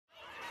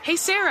Hey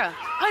Sarah,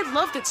 I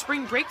love that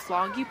spring break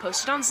vlog you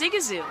posted on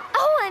Zigazoo.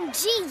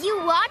 OMG,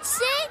 you watched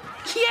it?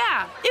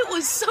 Yeah, it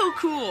was so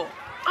cool.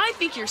 I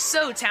think you're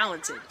so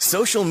talented.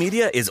 Social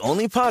media is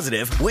only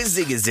positive with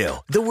Zigazoo,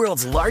 the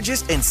world's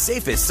largest and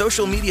safest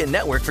social media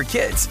network for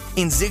kids.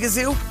 In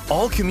Zigazoo,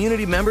 all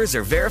community members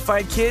are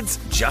verified kids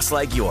just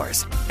like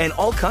yours, and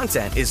all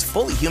content is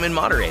fully human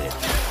moderated.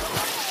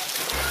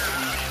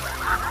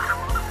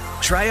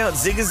 Try out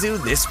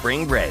Zigazoo this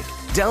spring break.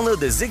 Download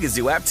the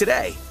Zigazoo app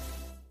today.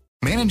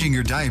 Managing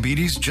your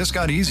diabetes just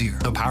got easier.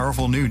 The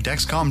powerful new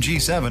Dexcom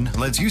G7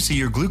 lets you see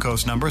your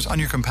glucose numbers on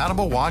your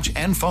compatible watch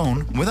and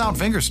phone without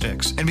finger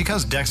sticks. And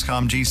because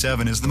Dexcom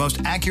G7 is the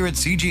most accurate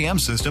CGM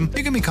system,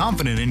 you can be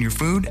confident in your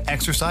food,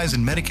 exercise,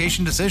 and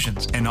medication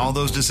decisions. And all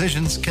those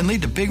decisions can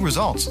lead to big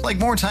results, like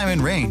more time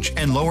in range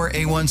and lower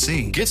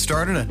A1C. Get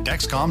started at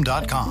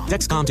Dexcom.com.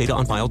 Dexcom data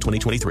on file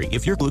 2023.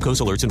 If your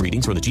glucose alerts and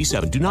readings from the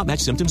G7 do not match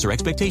symptoms or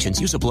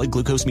expectations, use a blood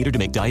glucose meter to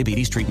make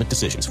diabetes treatment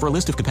decisions. For a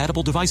list of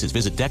compatible devices,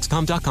 visit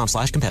Dexcom.com/compatibility.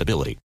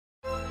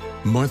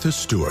 Martha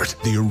Stewart,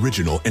 the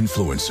original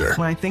influencer.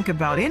 When I think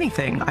about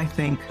anything, I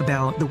think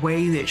about the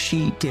way that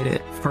she did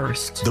it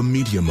first. The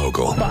media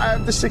mogul.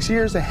 5 to 6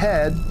 years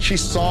ahead, she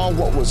saw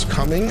what was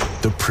coming.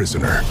 The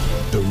prisoner.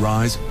 The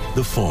rise,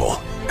 the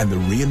fall, and the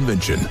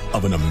reinvention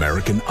of an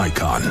American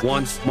icon.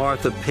 Once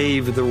Martha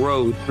paved the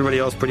road, everybody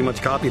else pretty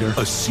much copied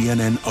her. A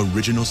CNN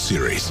original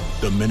series,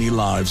 The Many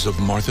Lives of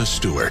Martha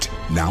Stewart,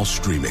 now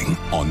streaming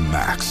on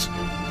Max.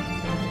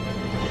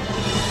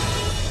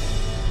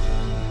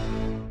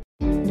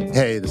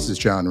 Hey, this is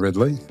John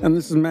Ridley. And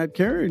this is Matt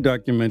Carey,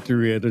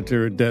 documentary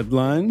editor at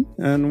Deadline.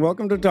 And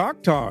welcome to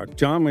Doc Talk.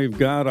 John, we've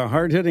got a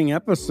hard-hitting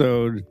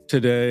episode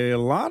today. A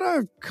lot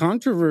of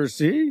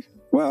controversy.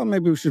 Well,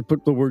 maybe we should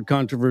put the word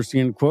controversy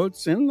in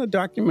quotes in the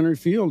documentary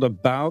field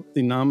about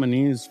the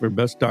nominees for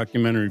Best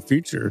Documentary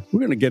Feature. We're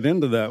going to get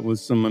into that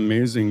with some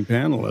amazing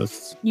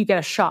panelists. You get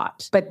a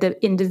shot, but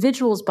the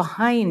individuals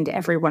behind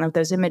every one of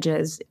those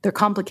images, they're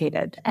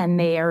complicated and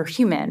they are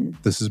human.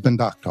 This has been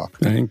Doc Talk.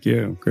 Thank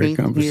you. Great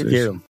conversation.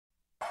 Thank you.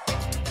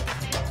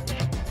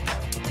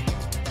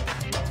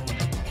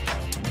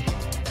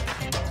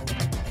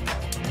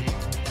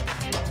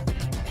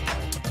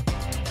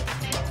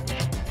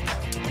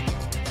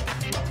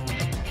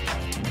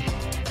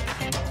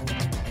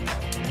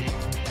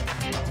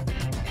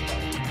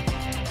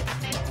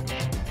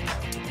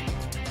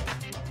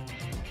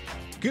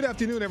 Good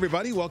afternoon,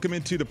 everybody. Welcome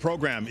into the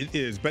program. It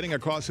is Betting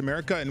Across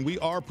America, and we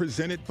are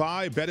presented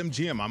by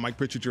BetMGM. I'm Mike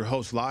Pritchard, your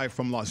host, live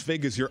from Las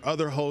Vegas. Your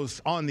other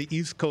host on the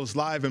East Coast,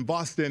 live in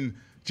Boston,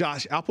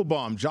 Josh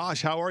Applebaum.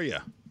 Josh, how are you?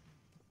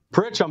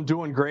 Pritch, I'm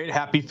doing great.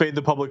 Happy Fade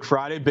the Public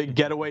Friday. Big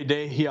getaway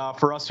day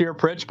for us here,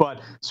 Pritch, but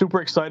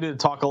super excited to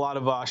talk a lot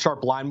of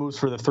sharp line moves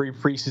for the 3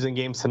 preseason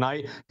games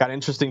tonight. Got an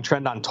interesting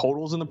trend on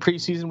totals in the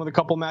preseason with a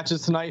couple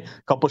matches tonight.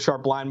 A couple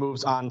sharp line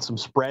moves on some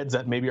spreads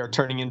that maybe are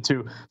turning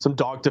into some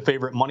dog to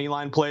favorite money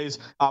line plays.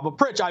 But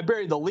Pritch, I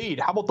buried the lead.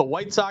 How about the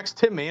White Sox?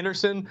 Tim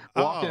Anderson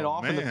walking it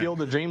off in the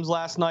Field of Dreams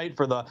last night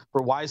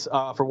for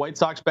White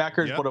Sox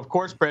backers. Yep. But of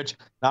course, Pritch,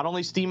 not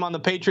only steam on the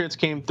Patriots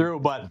came through,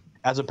 but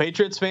as a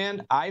Patriots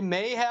fan, I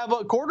may have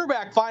a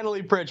quarterback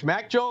finally, Pritch.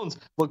 Mac Jones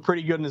looked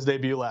pretty good in his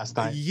debut last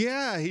night.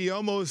 Yeah, he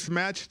almost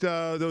matched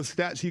those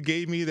stats you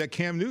gave me that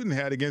Cam Newton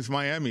had against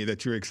Miami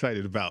that you're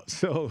excited about.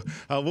 So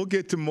we'll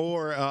get to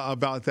more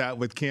about that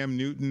with Cam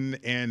Newton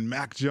and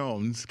Mac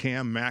Jones.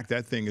 Cam, Mac,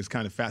 that thing is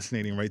kind of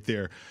fascinating right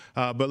there.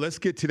 But let's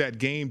get to that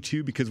game,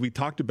 too, because we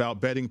talked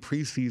about betting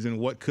preseason,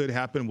 what could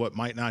happen, what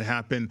might not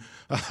happen.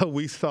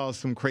 We saw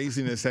some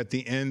craziness at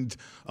the end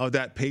of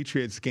that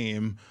Patriots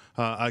game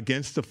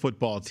against the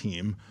football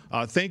team.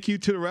 Thank you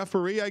to the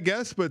referee, I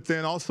guess, but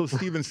then also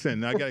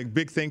Stevenson. I got a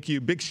big thank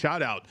you, big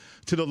shout out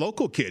to the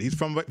local kid. He's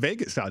from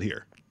Vegas out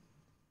here.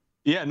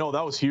 Yeah, no,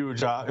 that was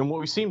huge. And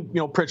what we've seen,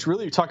 Pritch,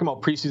 really talking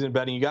about preseason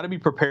betting, you got to be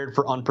prepared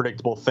for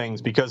unpredictable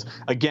things because,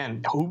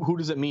 again, who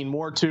does it mean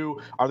more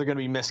to? Are there going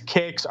to be missed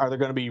kicks? Are there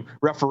going to be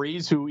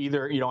referees who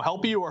either,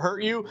 help you or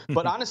hurt you?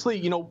 But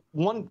honestly,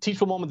 one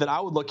teachable moment that I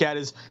would look at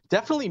is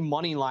definitely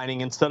money lining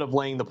instead of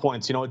laying the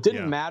points. It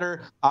didn't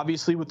matter,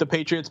 obviously, with the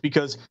Patriots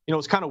because,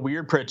 it's kind of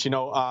weird, Pritch.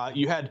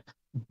 You had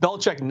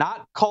Belichick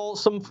not call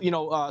some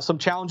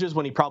challenges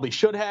when he probably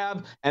should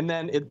have, and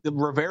then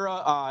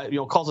Rivera,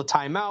 calls a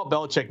timeout.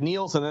 Belichick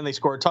kneels, and then they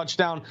score a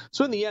touchdown.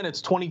 So in the end,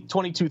 it's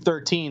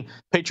 22-13.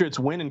 Patriots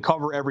win and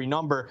cover every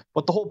number.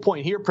 But the whole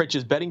point here, Pritch,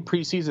 is betting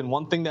preseason.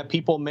 One thing that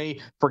people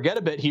may forget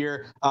a bit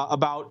here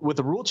about with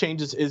the rule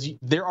changes is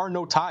there are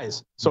no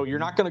ties. So you're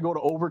not going to go to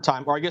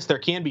overtime, or I guess there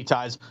can be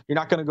ties. You're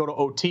not going to go to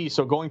OT.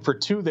 So going for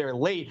 2 there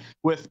late,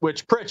 with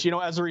which Pritch,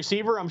 as a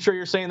receiver, I'm sure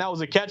you're saying that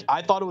was a catch.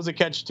 I thought it was a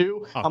catch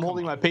too. I'm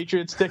holding my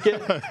Patriots ticket.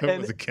 It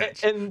was a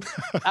catch. And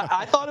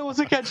I thought it was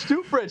a catch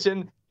too, Pritch.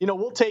 And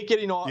we'll take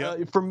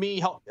it. For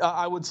me,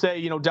 I would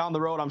say, down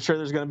the road, I'm sure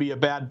there's going to be a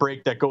bad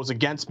break that goes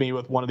against me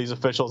with one of these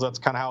officials. That's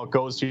kind of how it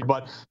goes here.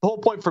 But the whole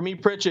point for me,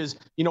 Pritch, is,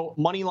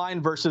 money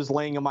line versus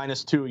laying a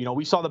 -2.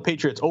 We saw the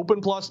Patriots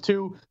open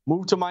 +2,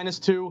 move to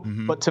 -2.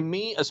 Mm-hmm. But to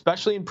me,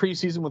 especially in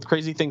preseason with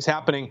crazy things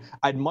happening,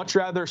 I'd much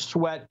rather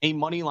sweat a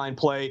money line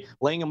play,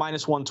 laying a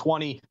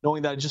 -120,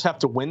 knowing that I just have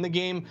to win the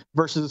game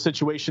versus a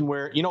situation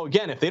where,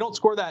 again, if they don't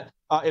score that,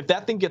 if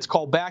that thing gets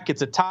called back,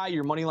 it's a tie,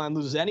 your money line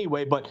loses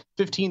anyway, but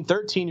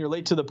 15-13, you're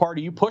late to the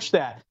party, you push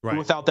that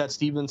without that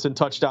Stevenson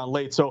touchdown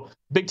late. So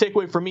big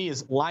takeaway for me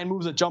is line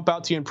moves that jump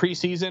out to you in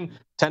preseason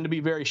tend to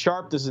be very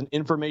sharp. This is an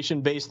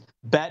information-based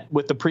bet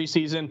with the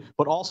preseason,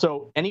 but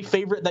also any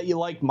favorite that you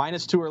like,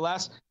 -2 or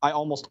less, I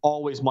almost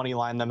always money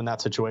line them in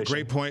that situation.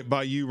 Great point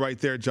by you right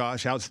there,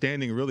 Josh.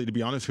 Outstanding, really, to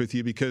be honest with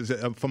you, because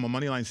from a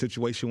money line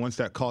situation, once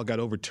that call got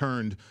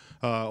overturned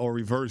or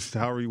reversed,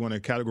 however you want to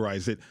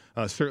categorize it,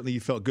 certainly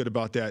you felt good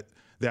about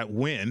that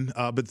win.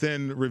 But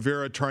then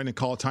Rivera trying to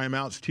call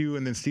timeouts too,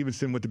 and then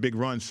Stevenson with the big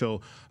run.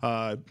 So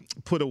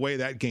put away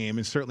that game,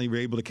 and certainly were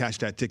able to cash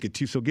that ticket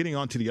too. So getting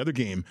on to the other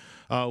game,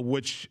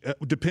 which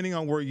depending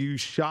on where you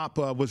shop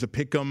was a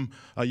pick'em.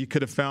 You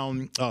could have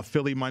found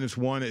Philly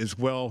 -1 as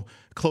well.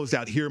 Closed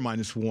out here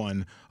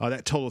 -1.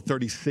 That total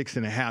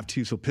 36.5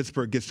 too. So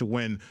Pittsburgh gets to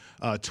win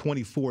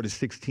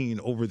 24-16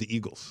 over the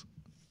Eagles.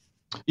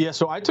 Yeah,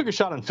 so I took a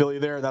shot on Philly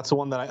there. That's the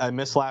one that I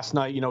missed last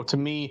night. To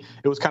me,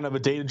 it was kind of a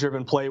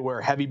data-driven play where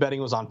heavy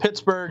betting was on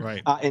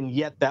Pittsburgh, and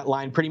yet that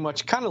line pretty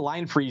much kind of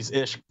line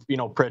freeze-ish,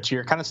 Pritch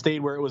here, kind of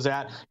stayed where it was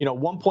at.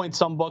 1 point,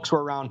 some books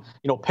were around,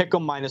 pick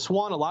 'em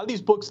 -1. A lot of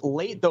these books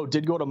late, though,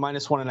 did go to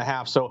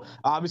 -1.5. So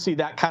obviously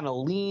that kind of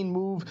lean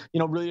move,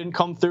 really didn't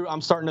come through.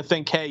 I'm starting to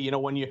think, hey,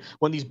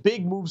 when these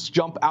big moves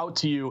jump out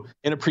to you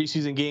in a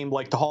preseason game,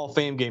 like the Hall of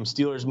Fame game,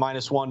 Steelers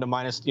 -1 to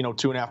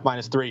 -2.5,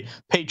 -3,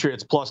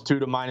 Patriots +2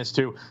 to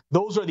 -2.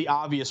 Those are the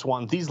obvious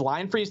ones. These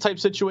line freeze type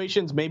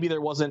situations, maybe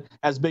there wasn't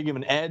as big of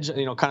an edge,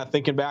 kind of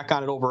thinking back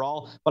on it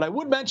overall. But I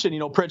would mention,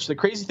 Pritch, the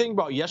crazy thing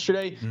about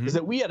yesterday is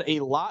that we had a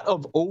lot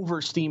of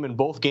over steam in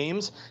both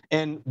games,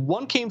 and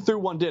one came through,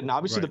 one didn't.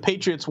 Obviously, the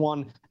Patriots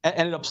one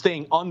ended up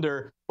staying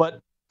under, but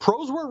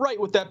pros were right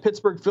with that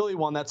Pittsburgh-Philly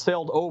one that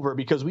sailed over,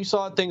 because we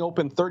saw that thing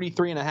open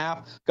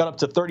 33.5, got up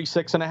to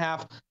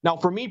 36.5. Now,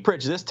 for me,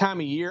 Pritch, this time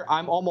of year,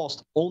 I'm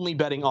almost only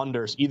betting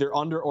unders, either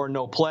under or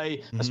no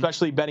play,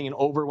 especially betting an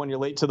over when you're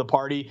late to the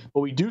party. But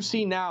we do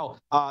see now,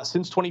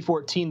 since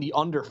 2014, the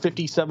under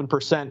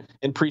 57%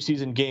 in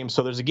preseason games.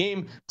 So there's a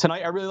game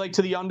tonight I really like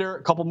to the under.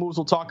 A couple moves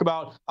we'll talk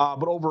about.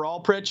 But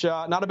overall, Pritch,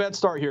 not a bad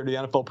start here to the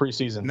NFL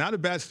preseason. Not a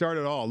bad start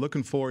at all.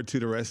 Looking forward to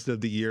the rest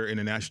of the year in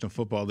the National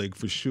Football League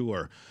for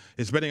sure.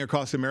 It's Betting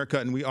Across America,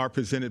 and we are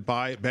presented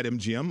by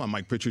BetMGM. I'm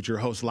Mike Pritchard, your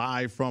host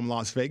live from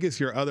Las Vegas.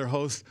 Your other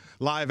host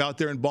live out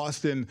there in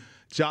Boston,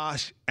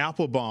 Josh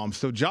Applebaum.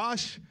 So,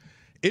 Josh,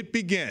 it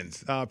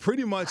begins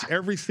pretty much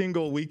every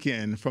single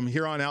weekend from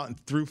here on out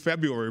through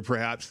February,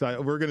 perhaps.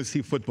 We're going to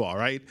see football,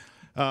 right?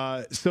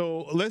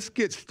 So let's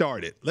get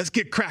started. Let's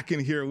get cracking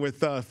here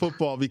with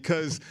football,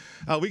 because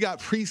we got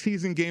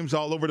preseason games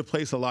all over the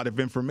place. A lot of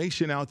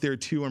information out there,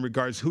 too, in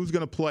regards who's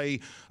going to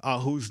play,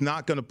 who's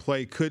not going to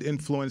play, could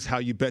influence how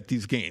you bet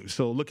these games.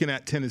 So looking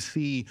at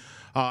Tennessee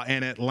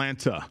and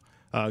Atlanta.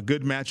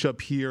 Good matchup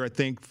here, I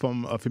think,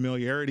 from a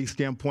familiarity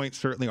standpoint.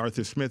 Certainly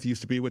Arthur Smith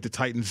used to be with the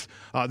Titans.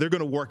 They're going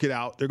to work it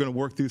out. They're going to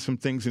work through some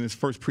things in his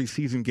first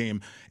preseason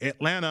game.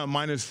 Atlanta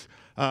minus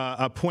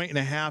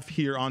 1.5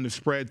 here on the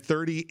spread.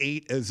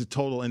 38 as the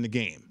total in the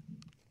game.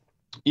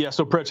 Yeah,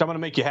 so Pritch, I'm going to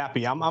make you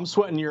happy. I'm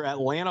sweating your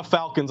Atlanta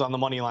Falcons on the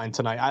money line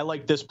tonight. I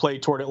like this play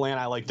toward Atlanta.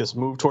 I like this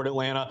move toward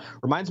Atlanta.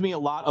 Reminds me a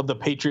lot of the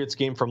Patriots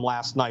game from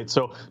last night.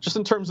 So just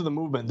in terms of the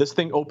movement, this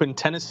thing opened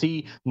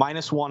Tennessee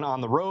 -1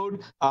 on the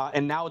road,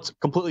 and now it's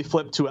completely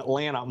flipped to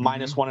Atlanta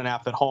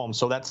 -1.5 at home.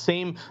 So that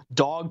same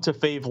dog to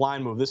fave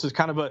line move. This is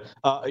kind of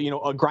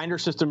a grinder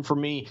system for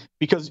me,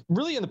 because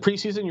really in the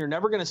preseason, you're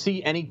never going to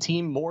see any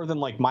team more than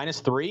like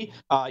 -3.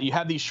 You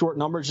have these short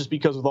numbers just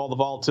because of all the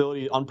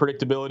volatility,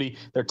 unpredictability.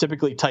 They're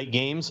typically tight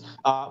games.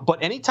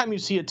 But anytime you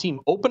see a team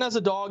open as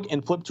a dog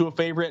and flip to a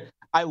favorite,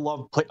 I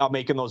love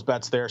making those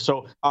bets there.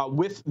 So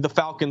with the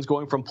Falcons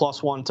going from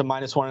 +1 to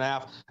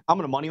 -1.5, I'm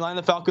going to money line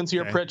the Falcons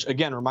here, Pritch.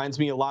 Again, reminds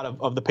me a lot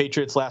of the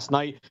Patriots last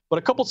night. But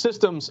a couple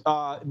systems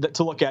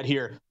to look at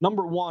here.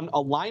 Number one, a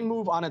line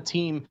move on a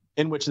team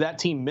in which that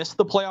team missed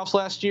the playoffs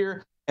last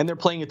year, and they're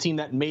playing a team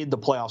that made the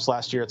playoffs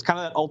last year. It's kind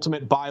of that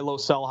ultimate buy low,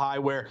 sell high,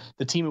 where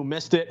the team who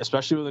missed it,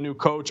 especially with a new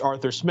coach,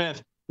 Arthur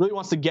Smith, really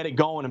wants to get it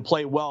going and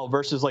play well,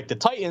 versus like the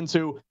Titans,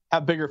 who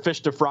have bigger fish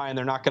to fry, and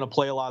they're not going to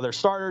play a lot of their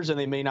starters, and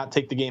they may not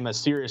take the game as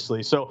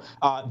seriously. So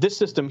this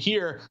system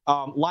here,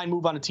 line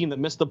move on a team that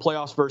missed the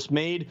playoffs versus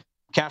made,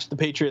 cashed the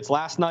Patriots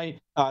last night.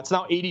 It's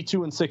now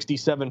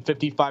 82-67,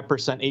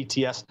 55%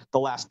 ATS the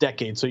last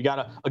decade. So you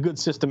got a good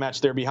system match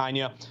there behind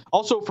you.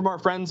 Also, from our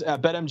friends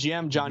at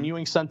BetMGM, John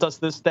Ewing sent us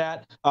this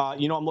stat.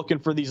 I'm looking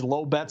for these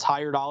low bets,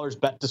 higher dollars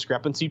bet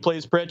discrepancy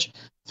plays, Pritch.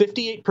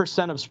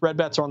 58% of spread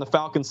bets are on the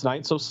Falcons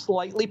tonight, so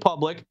slightly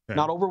public,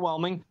 not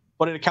overwhelming.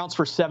 but it accounts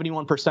for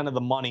 71% of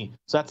the money.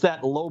 So that's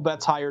that low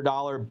bets, higher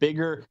dollar,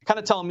 bigger, kind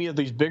of telling me that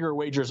these bigger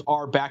wagers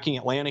are backing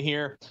Atlanta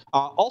here.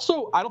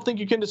 Also, I don't think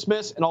you can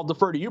dismiss, and I'll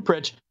defer to you,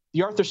 Pritch,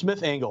 the Arthur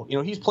Smith angle.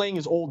 He's playing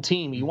his old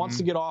team. He wants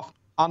to get off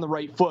on the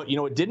right foot.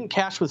 It didn't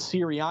cash with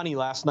Sirianni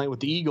last night with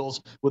the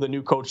Eagles, with a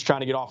new coach trying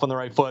to get off on the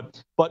right foot.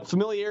 But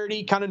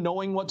familiarity, kind of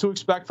knowing what to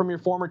expect from your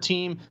former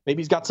team. Maybe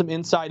he's got some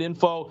inside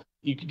info.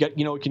 You can get,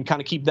 you can kind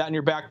of keep that in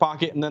your back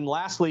pocket. And then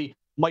lastly,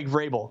 Mike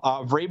Vrabel.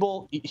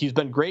 Vrabel, he's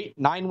been great.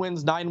 9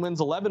 wins,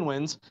 11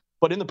 wins.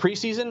 But in the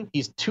preseason,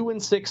 he's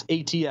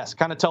 2-6 ATS.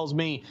 Kind of tells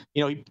me,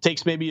 he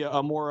takes maybe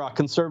a more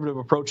conservative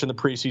approach in the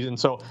preseason.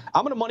 So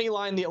I'm going to money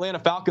line the Atlanta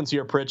Falcons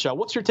here, Pritch.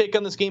 What's your take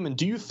on this game? And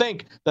do you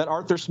think that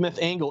Arthur Smith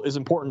angle is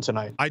important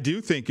tonight? I do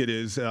think it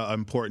is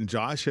important,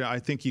 Josh. I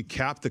think you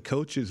cap the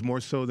coaches more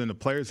so than the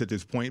players at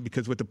this point,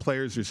 because with the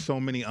players, there's so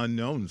many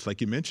unknowns,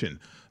 like you mentioned.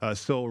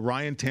 So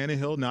Ryan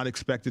Tannehill, not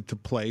expected to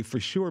play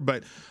for sure.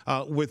 But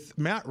with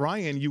Matt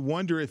Ryan, you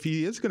wonder if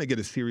he is going to get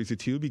a series or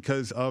two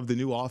because of the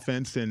new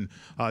offense and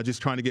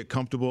just trying to get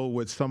comfortable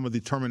with some of the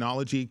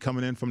terminology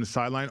coming in from the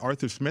sideline.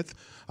 Arthur Smith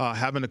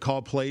having to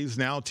call plays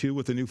now, too,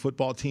 with the new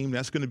football team.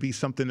 That's going to be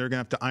something they're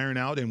going to have to iron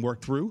out and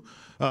work through.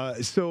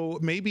 So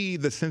maybe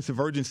the sense of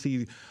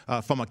urgency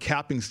from a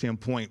capping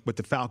standpoint with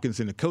the Falcons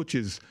and the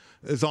coaches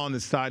is on the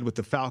side with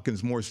the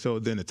Falcons more so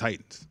than the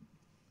Titans.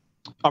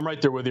 I'm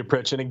right there with you,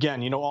 Pritch. And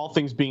again, all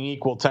things being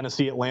equal,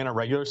 Tennessee-Atlanta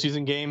regular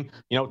season game,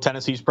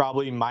 Tennessee's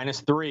probably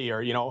 -3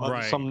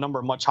 or, some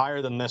number much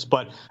higher than this.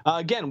 But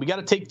again, we got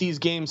to take these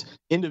games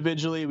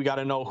individually. We got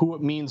to know who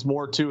it means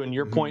more to. And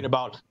your point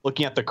about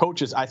looking at the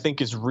coaches, I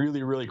think is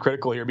really, really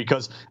critical here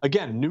because,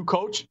 again, new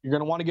coach, you're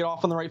going to want to get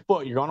off on the right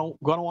foot. You're going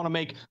to want to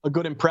make a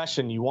good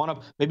impression. You want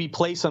to maybe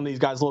play some of these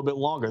guys a little bit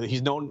longer.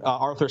 He's known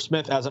Arthur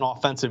Smith as an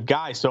offensive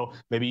guy. So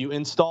maybe you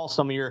install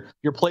some of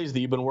your plays that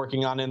you've been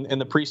working on in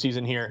the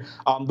preseason here.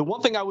 The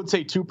one thing I would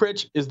say too,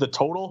 Pritch, is the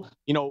total.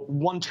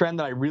 One trend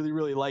that I really,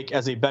 really like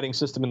as a betting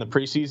system in the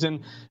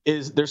preseason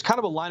is there's kind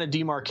of a line of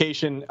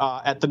demarcation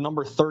at the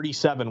number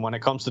 37 when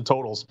it comes to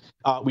totals.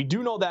 We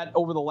do know that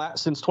over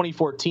since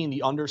 2014,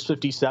 the under's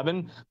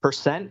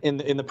 57%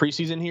 in the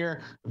preseason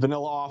here.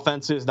 Vanilla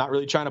offenses, not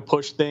really trying to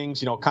push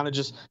things, kind of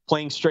just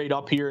playing straight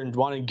up here and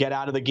wanting to get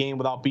out of the game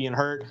without being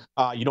hurt.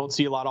 You don't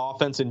see a lot of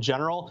offense in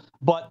general.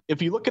 But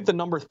if you look at the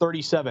number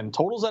 37,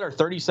 totals that are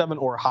 37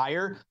 or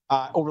higher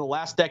over the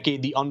last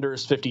decade, the under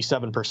is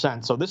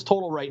 57%. So this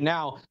total right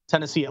now,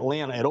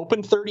 Tennessee-Atlanta, it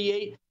opened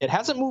 38. It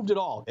hasn't moved at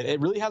all. It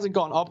really hasn't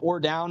gone up or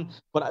down,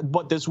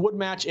 but this would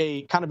match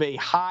a kind of a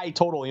high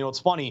total. It's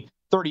funny.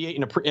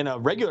 38 in a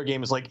regular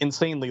game is like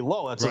insanely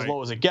low. That's as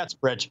low as it gets,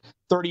 Rich.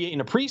 38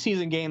 in a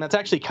preseason game, that's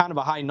actually kind of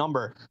a high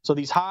number. So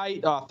these high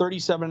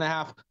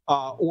 37.5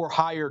 or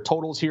higher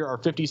totals here are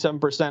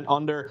 57%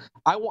 under.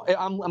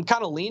 I'm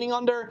kind of leaning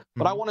under,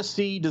 but I want to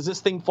see, does this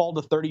thing fall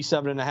to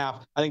 37.5?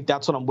 I think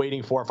that's what I'm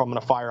waiting for if I'm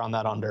going to fire on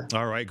that under.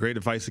 All right, great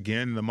advice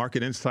again. The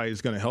market insight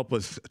is going to help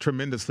us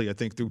tremendously, I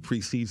think, through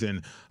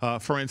preseason.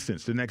 For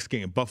instance, the next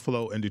game,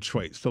 Buffalo and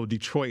Detroit. So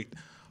Detroit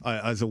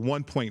as a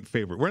 1-point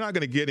favorite. We're not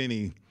going to get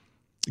any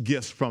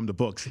gifts from the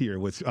books here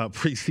with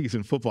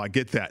preseason football. I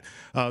get that.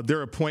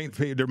 They're a point,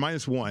 they're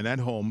 -1 at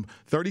home.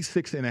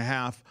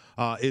 36.5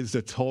 is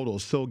the total.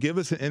 So give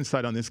us an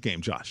insight on this game,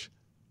 Josh.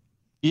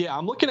 Yeah,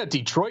 I'm looking at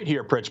Detroit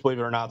here, Pritch, believe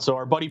it or not. So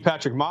our buddy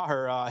Patrick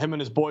Maher, him and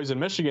his boys in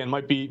Michigan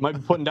might be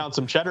putting down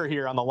some cheddar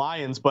here on the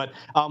Lions. But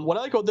what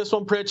I like about this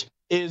one, Pritch,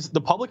 is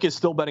the public is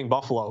still betting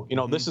Buffalo.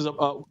 This is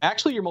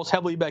actually your most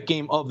heavily bet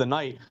game of the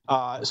night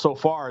so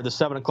far, the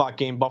 7:00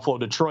 game,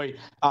 Buffalo-Detroit.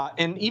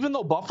 And even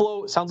though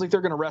Buffalo sounds like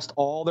they're going to rest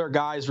all their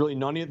guys, really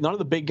none of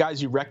the big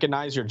guys you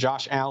recognize, your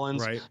Josh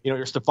Allens,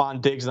 your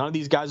Stephon Diggs, none of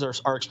these guys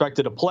are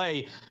expected to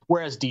play.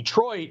 Whereas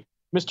Detroit,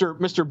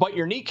 Mr. Bite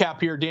Your Kneecap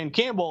here, Dan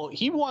Campbell,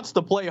 he wants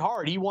to play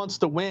hard. He wants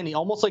to win. He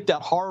almost like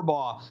that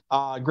Harbaugh,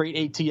 great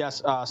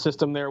ATS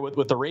system there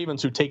with the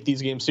Ravens who take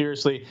these games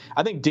seriously.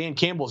 I think Dan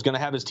Campbell is going to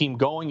have his team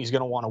going. He's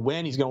going to want to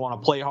win. He's going to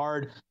want to play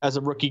hard as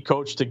a rookie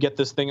coach to get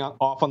this thing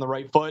off on the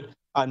right foot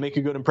and make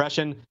a good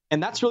impression.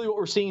 And that's really what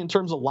we're seeing in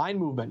terms of line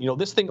movement.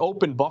 This thing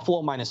opened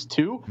Buffalo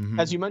 -2,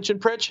 as you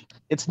mentioned, Pritch.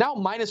 It's now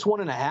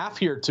 -1.5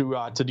 here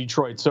to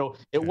Detroit. So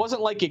it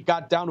wasn't like it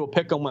got down to a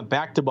pick and went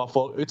back to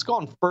Buffalo. It's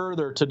gone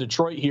further to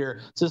Detroit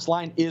here. So this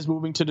line is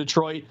moving to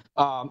Detroit.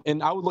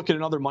 And I would look at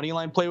another money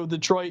line play with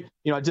Detroit.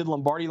 I did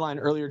Lombardi line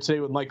earlier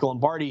today with Michael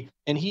Lombardi,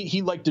 and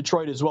he liked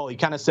Detroit as well. He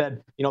kind of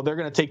said, they're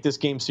going to take this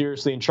game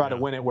seriously and try to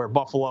win it, where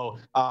Buffalo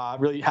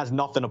really has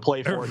nothing to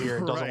play for here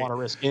and doesn't want to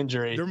risk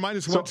injury. They're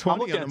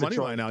 -120 on the money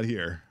line out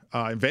here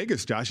in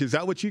Vegas, Josh. Is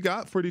that what you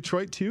got for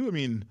Detroit too? I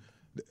mean,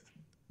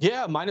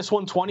 Yeah,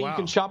 -120. Wow. You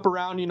can shop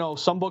around.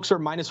 Some books are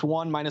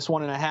 -1,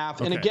 -1.5.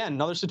 Okay. And again,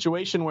 another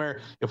situation where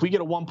if we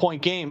get a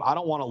 1-point game, I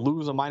don't want to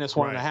lose a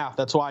 -1.5.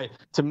 That's why,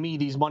 to me,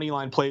 these money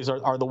line plays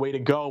are the way to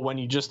go when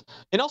you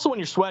and also when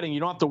you're sweating, you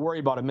don't have to worry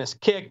about a missed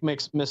kick,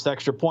 missed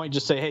extra point.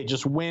 Just say, hey,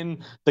 just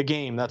win the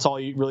game. That's all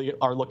you really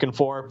are looking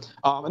for.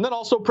 And then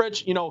also,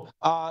 Pritch,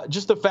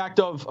 just the fact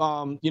of,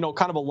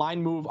 kind of a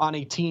line move on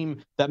a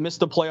team that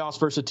missed the playoffs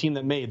versus a team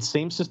that made.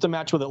 Same system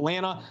match with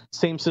Atlanta,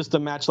 same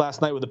system match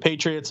last night with the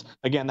Patriots.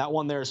 Again, that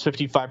one there is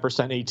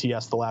 55%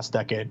 ATS the last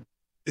decade.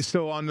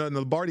 So on the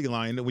Lombardi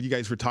line, when you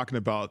guys were talking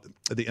about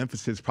the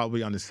emphasis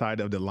probably on the side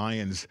of the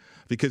Lions,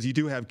 because you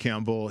do have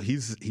Campbell,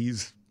 he's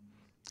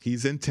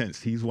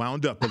intense. He's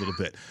wound up a little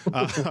bit.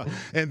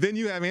 And then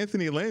you have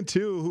Anthony Lynn,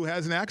 too, who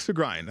has an axe to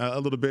grind a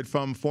little bit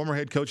from former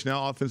head coach,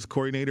 now offensive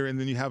coordinator. And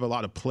then you have a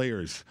lot of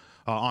players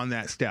on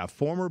that staff,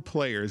 former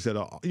players that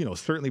are,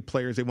 certainly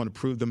players, they want to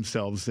prove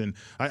themselves. And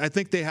I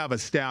think they have a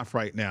staff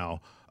right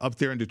now up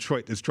there in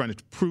Detroit that's trying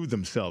to prove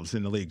themselves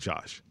in the league,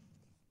 Josh.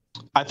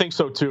 I think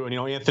so too. And,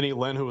 Anthony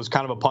Lynn, who was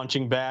kind of a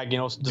punching bag,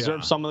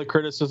 deserved some of the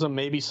criticism.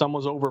 Maybe some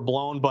was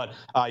overblown, but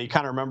you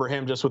kind of remember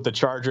him just with the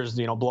Chargers,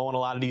 blowing a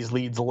lot of these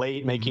leads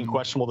late, making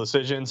questionable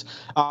decisions.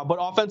 But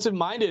offensive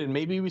minded, and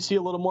maybe we see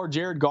a little more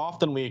Jared Goff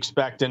than we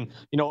expect. And,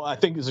 I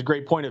think it's a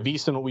great point of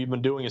Easton. What we've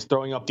been doing is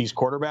throwing up these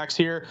quarterbacks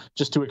here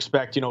just to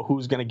expect,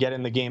 who's going to get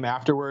in the game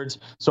afterwards.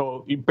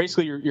 So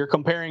you're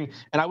comparing,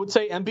 and I would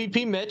say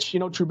MVP Mitch,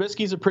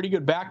 Trubisky's a pretty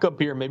good backup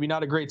here. Maybe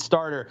not a great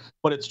starter,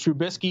 but it's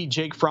Trubisky,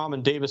 Jake Fromm,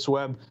 and Davis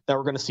Webb that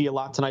we're going to see a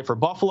lot tonight for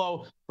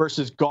Buffalo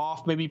versus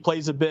Goff maybe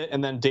plays a bit,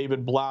 and then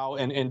David Blau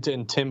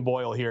and Tim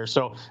Boyle here.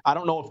 So I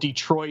don't know if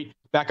Detroit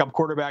backup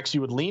quarterbacks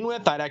you would lean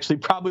with. I'd actually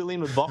probably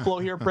lean with Buffalo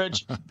here,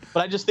 Pritch. But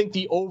I just think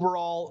the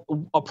overall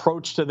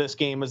approach to this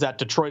game is that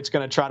Detroit's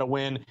going to try to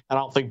win, and I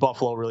don't think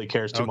Buffalo really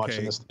cares too much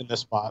in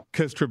this spot.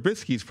 Because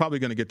Trubisky's probably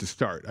going to get to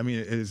start. I mean,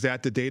 is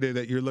that the data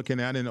that you're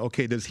looking at? And,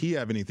 does he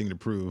have anything to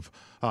prove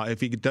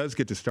if he does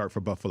get to start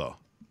for Buffalo?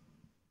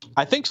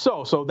 I think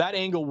so. So that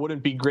angle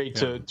wouldn't be great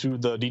to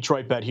the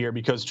Detroit bet here,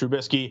 because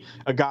Trubisky,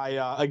 a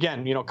guy,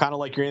 again, kind of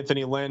like your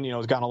Anthony Lynn,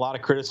 has gotten a lot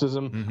of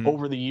criticism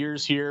over the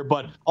years here.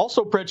 But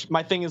also, Pritch,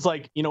 my thing is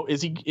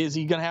is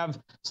he going to have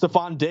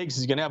Stephon Diggs?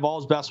 Is he going to have all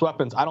his best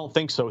weapons? I don't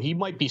think so. He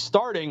might be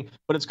starting,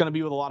 but it's going to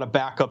be with a lot of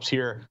backups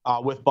here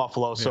with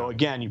Buffalo. So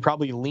again, you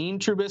probably lean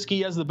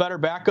Trubisky as the better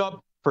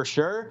backup for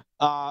sure.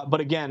 But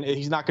again,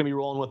 he's not going to be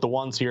rolling with the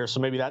ones here. So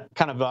maybe that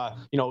kind of,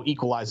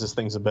 equalizes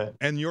things a bit.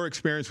 And your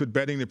experience with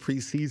betting the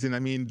preseason, I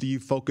mean, do you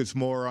focus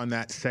more on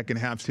that second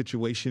half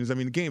situations? I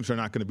mean, the games are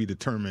not going to be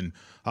determined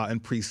in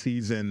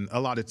preseason a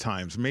lot of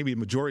times, maybe a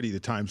majority of the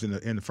times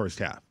in the first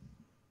half.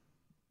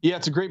 Yeah,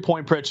 it's a great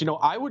point, Pritch.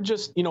 I would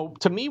just,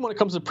 to me, when it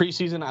comes to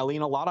preseason, I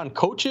lean a lot on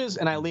coaches,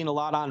 and I lean a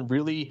lot on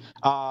really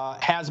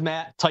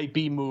hazmat type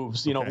B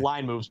moves,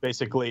 line moves,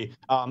 basically.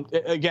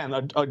 Again,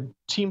 a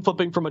team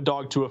flipping from a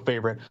dog to a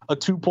favorite, a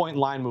 2-point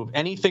line move,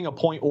 anything a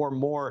point or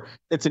more.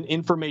 It's an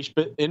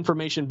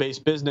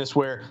information-based business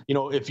where,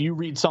 if you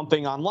read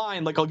something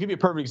online, like I'll give you a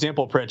perfect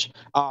example, Pritch.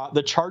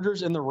 The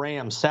Chargers and the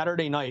Rams,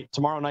 Saturday night,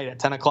 tomorrow night at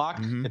 10 o'clock.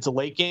 It's a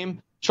late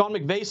game. Sean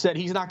McVay said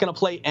he's not going to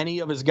play any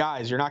of his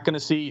guys. You're not going to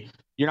see,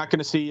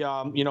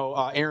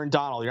 Aaron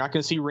Donald. You're not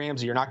going to see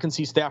Ramsey. You're not going to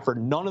see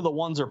Stafford. None of the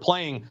ones are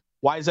playing.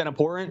 Why is that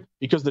important?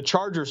 Because the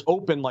Chargers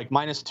open like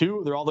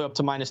 -2. They're all the way up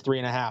to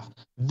 -3.5.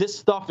 This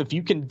stuff, if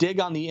you can dig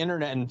on the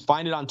internet and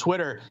find it on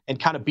Twitter and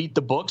kind of beat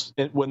the books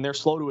when they're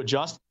slow to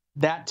adjust,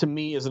 that to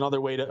me is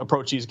another way to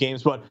approach these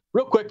games. But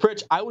real quick,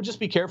 Pritch, I would just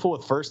be careful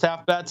with first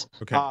half bets.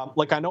 Okay.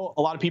 I know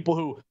a lot of people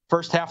who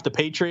first half the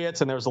Patriots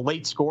and there's a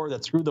late score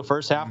that screwed the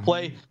first half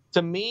play.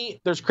 To me,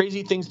 there's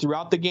crazy things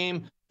throughout the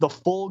game. The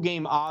full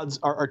game odds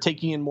are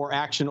taking in more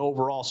action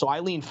overall. So I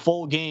lean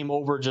full game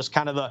over just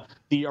kind of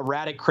the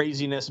erratic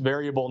craziness,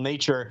 variable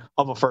nature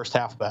of a first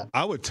half bet.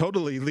 I would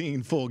totally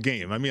lean full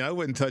game. I mean, I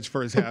wouldn't touch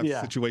first half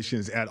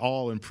situations at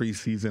all in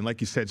preseason. Like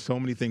you said, so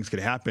many things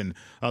could happen.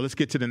 Let's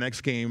get to the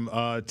next game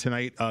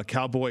tonight,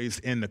 Cowboys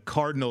and the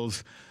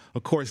Cardinals.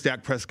 Of course,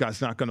 Dak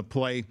Prescott's not going to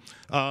play.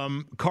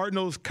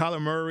 Cardinals,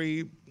 Kyler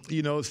Murray,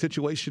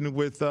 situation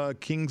with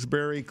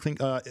Kingsbury.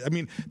 I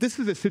mean, this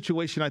is a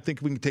situation I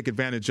think we can take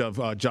advantage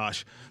of,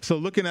 Josh. So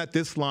looking at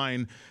this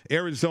line,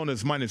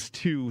 Arizona's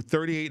 -2,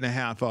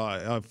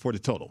 38.5 for the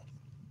total.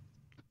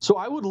 So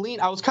I would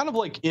lean. I was kind of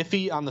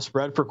iffy on the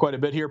spread for quite a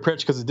bit here, Pritch,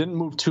 because it didn't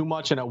move too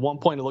much. And at one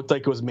point, it looked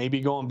like it was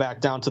maybe going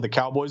back down to the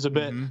Cowboys a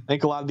bit. I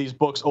think a lot of these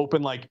books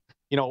open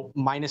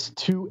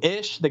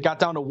 -2-ish. They got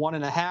down to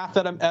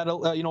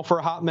 1.5 for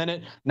a hot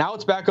minute. Now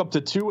it's back up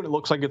to 2, and it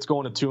looks like it's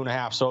going to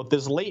 2.5. So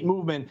this late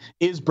movement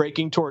is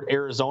breaking toward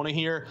Arizona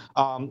here.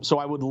 So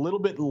I would a little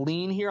bit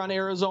lean here on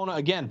Arizona.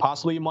 Again,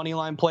 possibly a money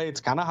line play. It's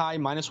kind of high,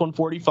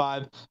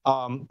 -145.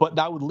 But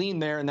I would lean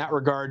there in that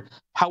regard.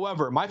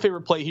 However, my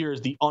favorite play here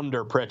is the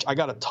under, Pritch. I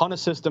got a ton of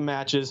system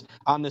matches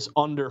on this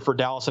under for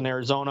Dallas and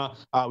Arizona.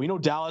 We know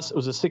Dallas, it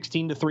was a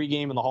 16-3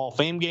 game in the Hall of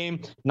Fame game,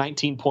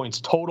 19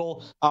 points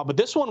total. But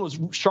this one was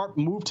sharp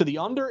move to the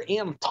under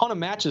and a ton of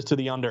matches to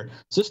the under.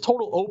 So this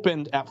total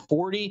opened at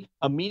 40,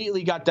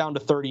 immediately got down to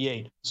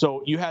 38.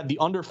 So you had the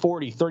under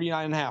 40,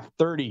 39.5,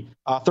 30,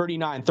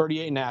 39,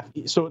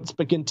 38.5. So it's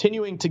been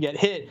continuing to get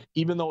hit,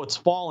 even though it's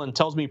fallen.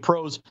 Tells me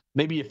pros,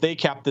 maybe if they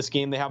cap this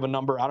game, they have a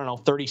number,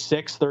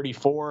 36,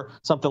 34,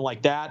 something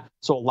like that.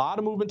 So a lot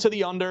of movement to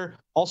the under.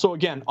 Also,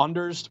 again,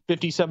 unders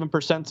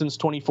 57% since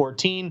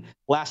 2014.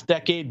 Last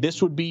decade,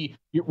 this would be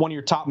one of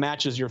your top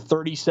matches, your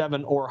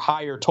 37 or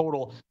higher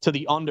total to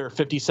the under,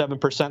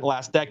 57%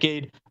 last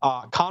decade.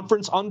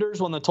 Conference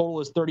unders, when the total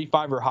is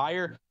 35 or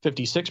higher,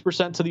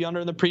 56% to the under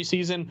in the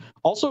preseason.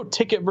 Also,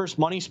 ticket versus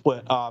money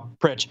split,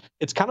 Pritch.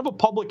 It's kind of a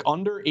public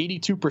under,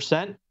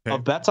 82%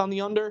 of bets on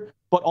the under,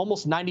 but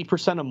almost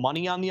 90% of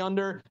money on the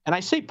under. And I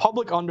say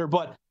public under,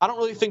 but I don't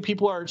really think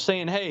people are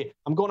saying, hey,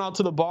 I'm going out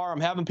to the bar,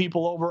 I'm having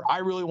people over, I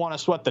really want to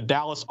sweat the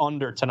Dallas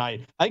under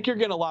tonight. I think you're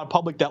getting a lot of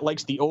public that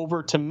likes the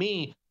over. To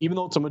me, even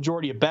though it's a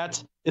majority of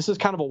bets, this is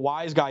kind of a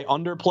wise guy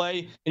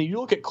underplay. And if you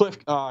look at Cliff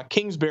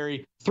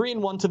Kingsbury,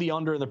 3-1 to the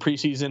under in the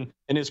preseason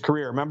in his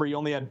career. Remember, he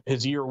only had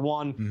his year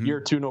one,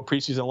 year two, no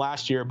preseason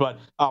last year. But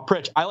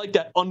Pritch, I like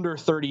that under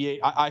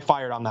 38. I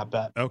fired on that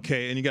bet.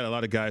 Okay, and you got a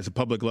lot of guys. The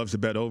public loves to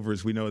bet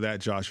overs. We know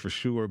that, Josh, for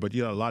sure. But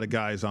you got a lot of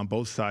guys on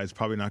both sides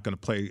probably not going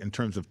to play in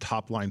terms of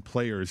top-line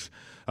players.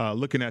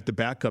 Looking at the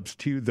backups,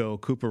 too, though,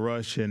 Cooper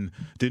Rush and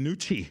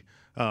DiNucci.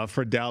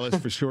 For Dallas,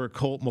 for sure.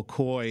 Colt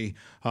McCoy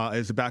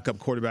is a backup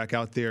quarterback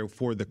out there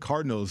for the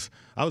Cardinals.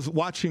 I was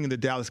watching the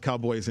Dallas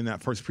Cowboys in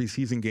that first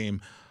preseason game.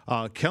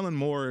 Kellen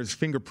Moore's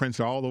fingerprints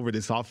are all over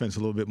this offense a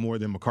little bit more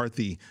than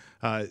McCarthy.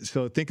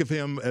 So think of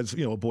him as,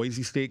 a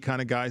Boise State kind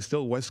of guy,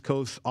 still West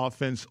Coast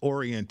offense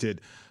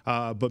oriented,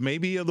 but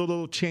maybe a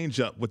little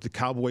change up with the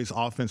Cowboys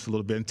offense a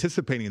little bit,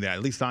 anticipating that.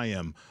 At least I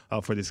am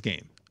for this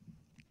game.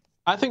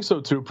 I think so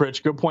too,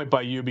 Pritch. Good point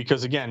by you,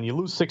 because again, you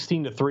lose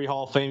 16-3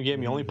 Hall of Fame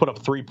game. You only put up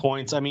 3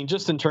 points. I mean,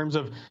 just in terms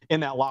of in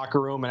that locker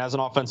room and as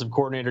an offensive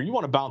coordinator, you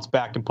want to bounce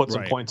back and put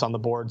some points on the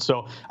board.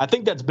 So I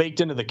think that's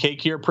baked into the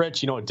cake here,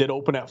 Pritch. It did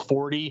open at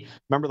 40.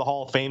 Remember the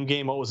Hall of Fame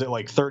game? What was it,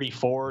 like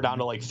 34 down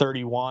to like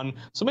 31?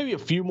 So maybe a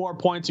few more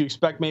points. You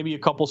expect maybe a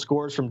couple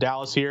scores from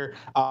Dallas here.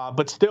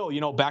 But still,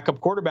 backup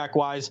quarterback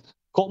wise,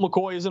 Colt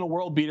McCoy isn't a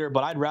world beater,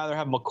 but I'd rather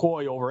have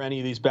McCoy over any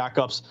of these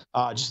backups,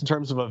 just in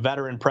terms of a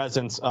veteran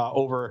presence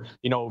over,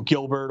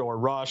 Gilbert or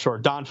Rush or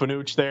Don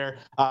Fanucci there.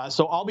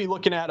 So I'll be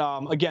looking at,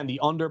 again, the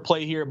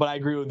underplay here, but I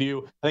agree with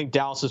you. I think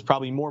Dallas is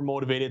probably more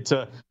motivated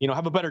to,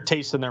 have a better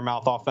taste in their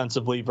mouth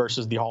offensively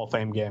versus the Hall of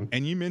Fame game.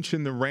 And you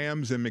mentioned the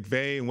Rams and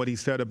McVay and what he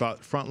said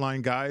about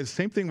frontline guys.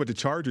 Same thing with the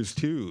Chargers,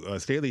 too.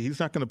 Staley, he's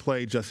not going to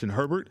play Justin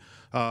Herbert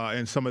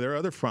and some of their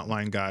other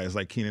frontline guys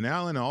like Keenan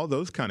Allen and all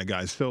those kind of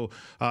guys. So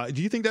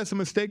do you think that's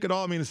a mistake at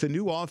all? I mean, it's a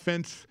new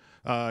offense,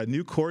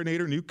 new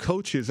coordinator, new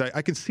coaches.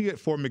 I can see it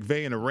for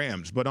McVay and the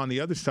Rams, but on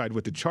the other side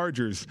with the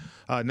Chargers,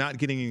 not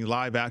getting any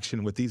live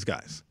action with these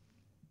guys.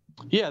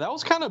 Yeah, that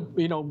was kind of,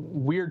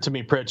 weird to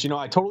me, Pritch.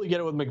 I totally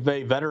get it with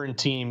McVay, veteran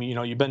team.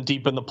 You've been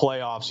deep in the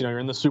playoffs. You're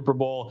in the Super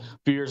Bowl a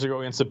few years ago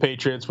against the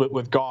Patriots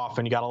with Goff,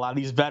 and you got a lot of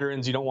these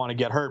veterans. You don't want to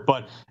get hurt.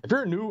 But if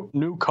you're a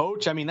new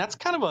coach, I mean, that's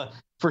kind of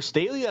for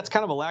Staley, that's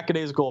kind of a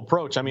lackadaisical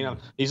approach. I mean,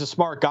 he's a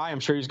smart guy. I'm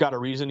sure he's got a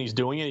reason he's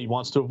doing it. He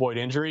wants to avoid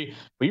injury.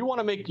 But you want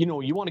to make, you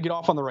want to get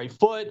off on the right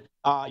foot.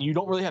 You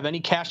don't really have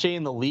any cachet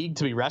in the league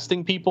to be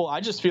resting people. I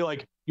just feel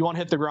like you want to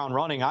hit the ground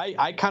running.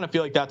 I kind of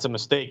feel like that's a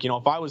mistake.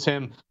 If I was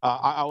him,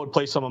 I would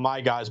play some of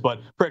my guys. But,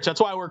 Pritch, that's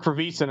why I work for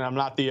VSiN, and I'm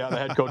not the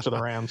head coach of the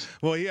Rams.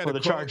 Well, he had for the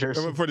Chargers.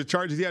 For the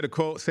Chargers, he had a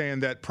quote saying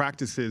that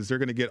practices, they're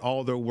going to get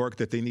all their work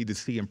that they need to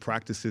see in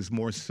practices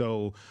more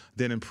so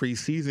than in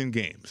preseason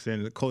games.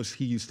 And, of course,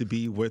 he used to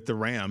be with the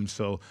Rams.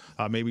 So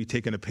maybe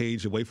taking a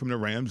page away from the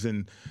Rams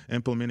and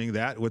implementing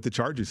that with the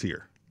Chargers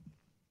here.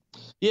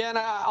 Yeah, and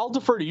I'll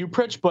defer to you,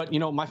 Pritch, but,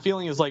 my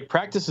feeling is like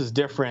practice is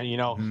different.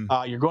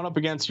 You're going up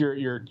against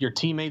your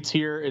teammates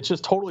here. It's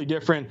just totally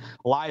different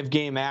live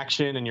game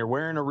action, and you're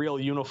wearing a real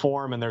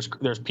uniform, and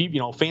there's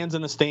people, fans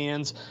in the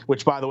stands,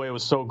 which, by the way,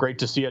 was so great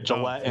to see at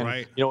Gillette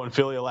in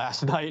Philly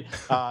last night.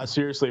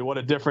 Seriously, what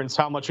a difference,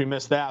 how much we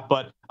missed that.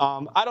 But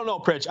I don't know,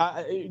 Pritch.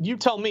 You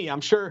tell me.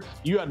 I'm sure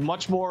you had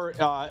much more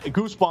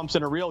goosebumps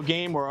in a real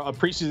game or a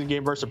preseason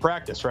game versus a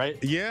practice, right?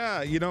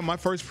 Yeah, my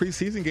first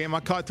preseason game,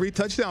 I caught 3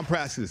 touchdown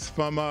passes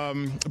from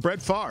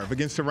Brett Favre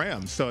against the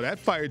Rams. So that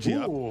fired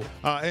you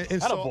up.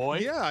 And so, boy.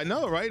 Yeah, I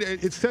know, right?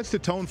 It sets the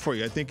tone for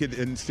you. I think it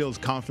instills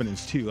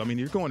confidence, too. I mean,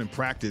 you're going in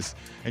practice,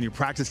 and you're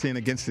practicing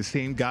against the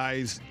same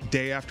guys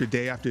day after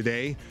day after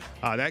day.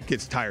 That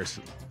gets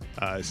tiresome.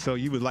 So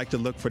you would like to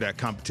look for that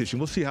competition.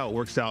 We'll see how it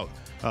works out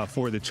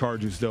for the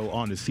Chargers, though,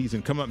 on the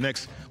season. Coming up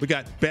next, we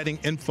got betting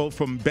info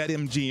from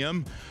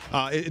BetMGM.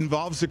 It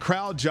involves the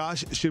crowd,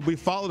 Josh. Should we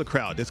follow the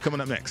crowd? That's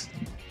coming up next.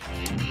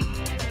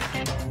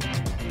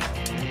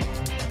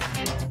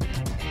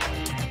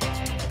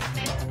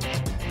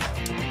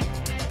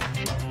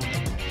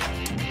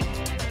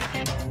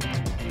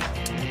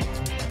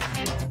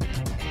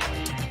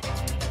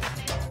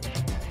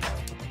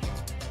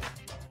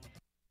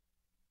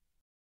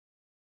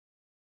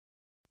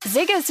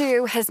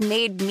 Zigazoo has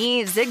made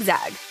me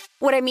zigzag.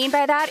 What I mean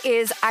by that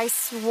is I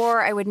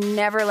swore I would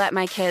never let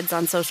my kids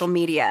on social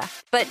media,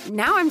 but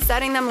now I'm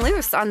setting them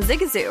loose on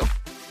Zigazoo.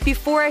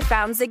 Before I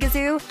found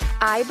Zigazoo,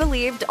 I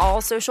believed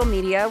all social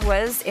media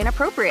was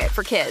inappropriate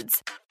for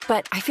kids.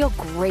 But I feel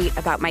great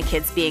about my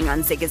kids being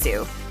on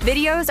Zigazoo.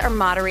 Videos are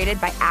moderated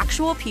by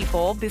actual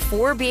people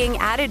before being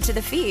added to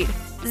the feed.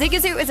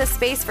 Zigazoo is a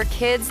space for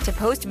kids to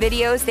post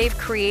videos they've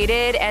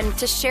created and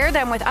to share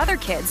them with other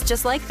kids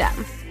just like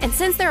them. And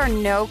since there are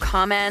no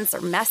comments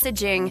or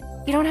messaging,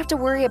 you don't have to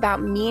worry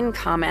about mean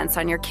comments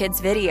on your kids'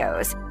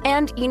 videos.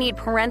 And you need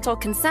parental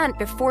consent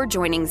before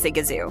joining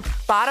Zigazoo.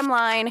 Bottom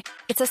line,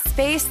 it's a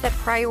space that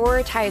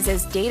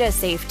prioritizes data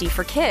safety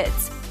for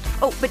kids.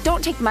 Oh, but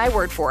don't take my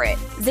word for it.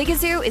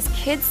 Zigazoo is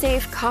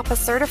KidSafe COPPA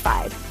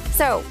certified.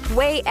 So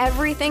weigh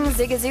everything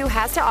Zigazoo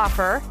has to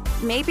offer.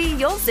 Maybe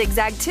you'll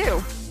zigzag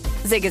too.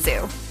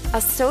 Zigazoo,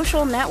 a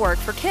social network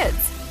for kids.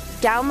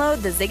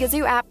 Download the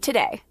Zigazoo app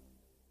today.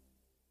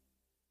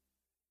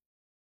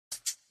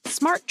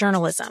 Smart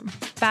journalism.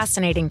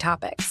 Fascinating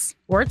topics.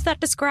 Words that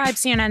describe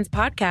CNN's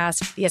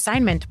podcast, The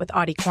Assignment with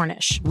Audie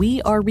Cornish.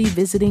 We are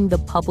revisiting the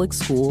public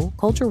school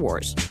culture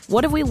wars.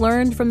 What have we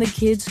learned from the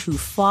kids who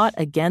fought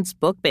against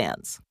book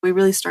bans? We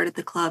really started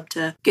the club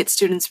to get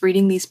students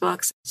reading these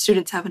books.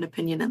 Students have an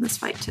opinion in this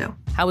fight, too.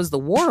 How has the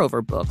war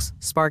over books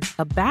sparked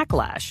a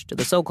backlash to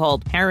the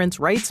so-called parents'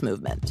 rights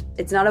movement?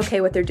 It's not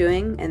okay what they're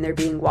doing, and they're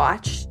being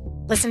watched.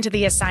 Listen to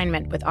The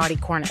Assignment with Audie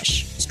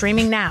Cornish.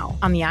 Streaming now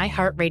on the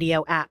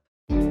iHeartRadio app.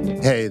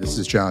 Hey, this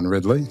is John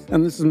Ridley.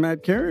 And this is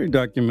Matt Carey,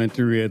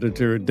 documentary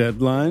editor at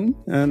Deadline.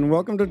 And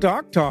welcome to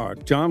Talk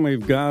Talk. John,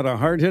 we've got a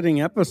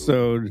hard-hitting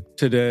episode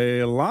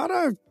today. A lot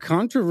of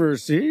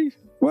controversy.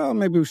 Well,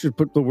 maybe we should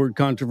put the word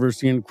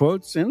controversy in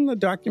quotes in the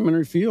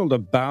documentary field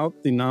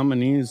about the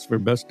nominees for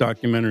Best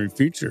Documentary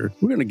Feature.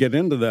 We're going to get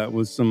into that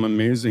with some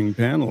amazing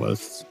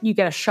panelists. You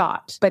get a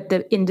shot, but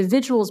the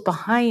individuals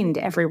behind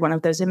every one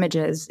of those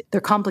images, they're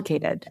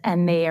complicated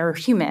and they are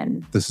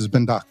human. This has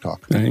been Doc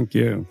Talk. Thank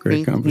you.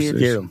 Great conversation.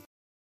 Thank you.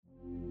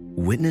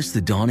 Witness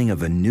the dawning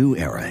of a new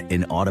era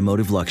in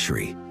automotive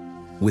luxury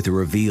with a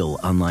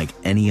reveal unlike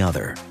any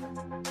other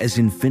as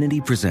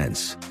Infiniti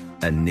presents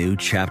a new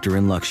chapter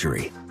in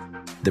luxury.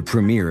 The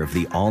premiere of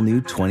the all-new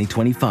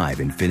 2025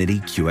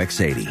 Infiniti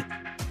QX80.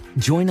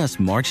 Join us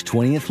March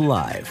 20th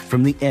live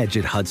from the Edge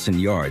at Hudson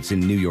Yards in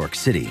New York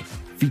City,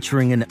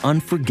 featuring an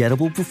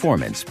unforgettable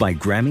performance by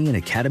Grammy and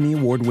Academy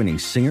Award-winning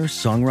singer,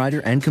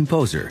 songwriter, and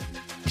composer,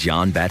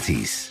 Jon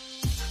Batiste.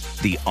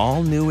 The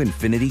all-new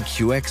Infiniti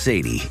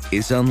QX80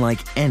 is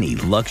unlike any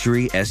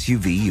luxury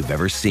SUV you've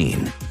ever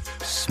seen.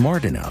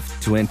 Smart enough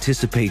to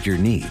anticipate your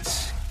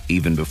needs,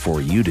 even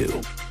before you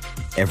do.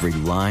 Every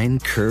line,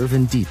 curve,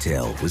 and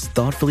detail was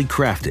thoughtfully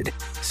crafted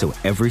so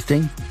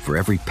everything for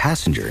every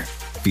passenger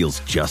feels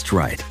just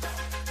right.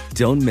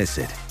 Don't miss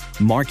it.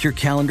 Mark your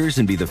calendars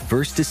and be the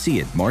first to see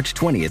it March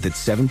 20th at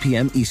 7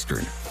 p.m.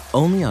 Eastern,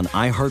 only on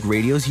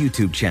iHeartRadio's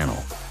YouTube channel.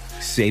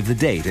 Save the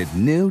date at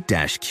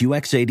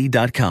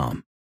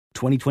new-QX80.com.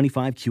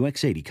 2025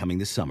 QX80 coming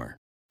this summer.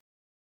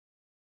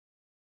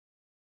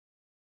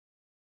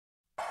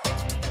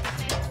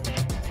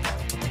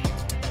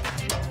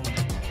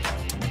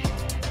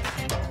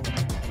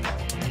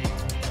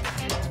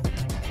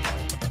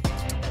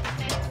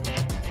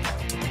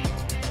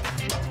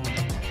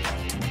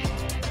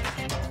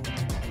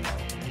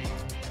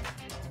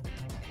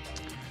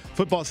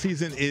 Football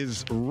season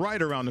is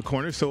right around the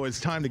corner, so it's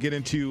time to get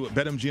into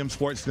BetMGM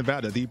Sports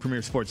Nevada, the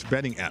premier sports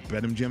betting app.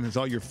 BetMGM has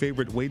all your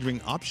favorite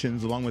wagering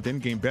options, along with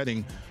in-game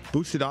betting,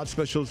 boosted odds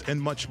specials,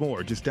 and much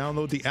more. Just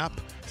download the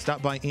app,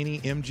 stop by any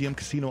MGM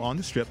casino on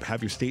the Strip,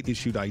 have your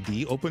state-issued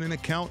ID, open an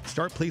account,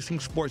 start placing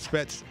sports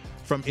bets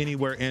from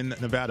anywhere in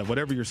Nevada.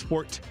 Whatever your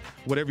sport,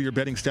 whatever your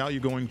betting style,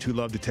 you're going to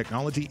love the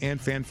technology and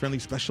fan-friendly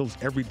specials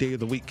every day of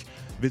the week.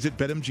 Visit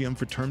BetMGM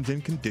for terms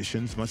and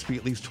conditions. Must be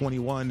at least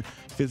 21,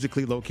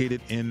 physically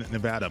located in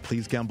Nevada.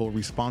 Please gamble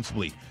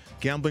responsibly.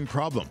 Gambling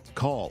problem?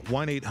 Call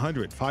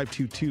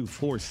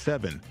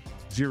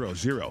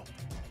 1-800-522-4700.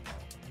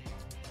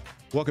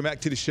 Welcome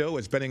back to the show.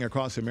 It's Betting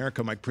Across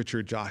America. Mike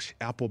Pritchard, Josh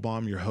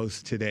Applebaum, your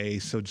host today.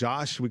 So,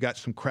 Josh, we got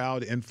some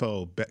crowd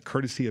info,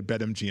 courtesy of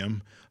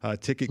BetMGM.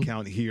 Ticket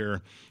count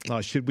here.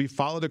 Should we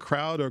follow the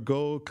crowd or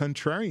go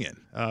contrarian?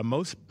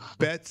 Most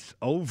bets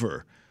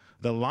over.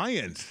 The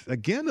Lions.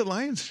 Again, the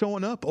Lions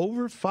showing up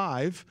over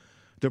 5.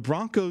 The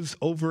Broncos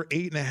over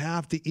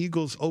 8.5. The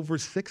Eagles over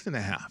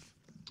 6.5.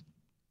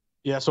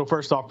 Yeah, so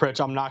first off, Pritch,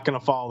 I'm not going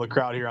to follow the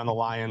crowd here on the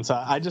Lions.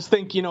 I just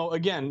think,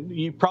 again,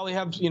 you probably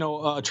have,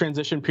 a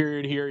transition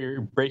period here.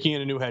 You're breaking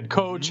in a new head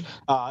coach.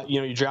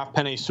 You draft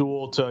Penei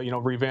Sewell to,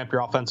 revamp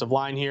your offensive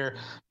line here.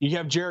 You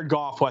have Jared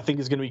Goff, who I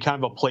think is going to be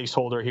kind of a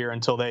placeholder here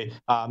until they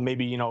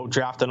maybe,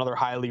 draft another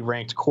highly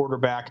ranked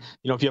quarterback.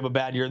 If you have a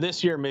bad year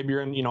this year, maybe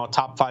you're in, a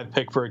top 5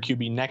 pick for a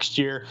QB next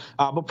year.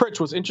 But Pritch,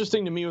 what's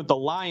interesting to me with the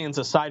Lions,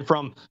 aside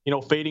from,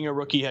 fading a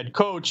rookie head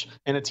coach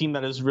and a team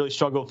that has really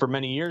struggled for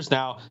many years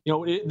now,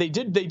 they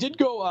did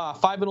go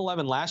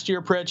 5-11 last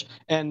year, Pritch,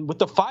 and with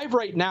the 5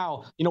 right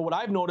now, what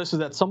I've noticed is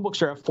that some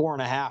books are at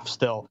 4.5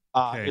 still,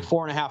 at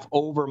 4.5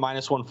 over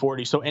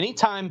 -140. So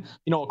anytime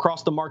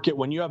across the market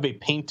when you have a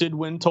painted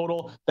win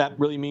total, that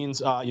really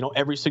means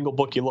every single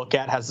book you look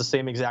at has the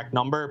same exact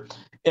number.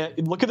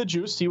 Look at the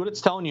juice, see what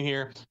it's telling you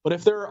here. But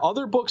if there are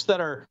other books that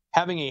are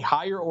having a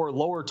higher or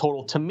lower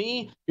total, to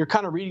me, you're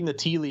kind of reading the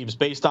tea leaves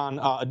based on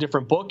a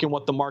different book and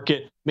what the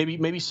market,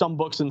 maybe some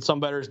books and some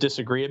bettors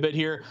disagree a bit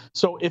here.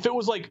 So if it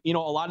was like, a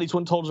lot of these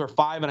win totals are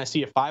 5 and I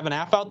see a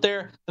 5.5 out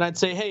there, then I'd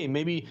say, hey,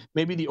 maybe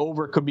the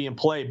over could be in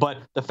play. But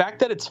the fact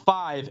that it's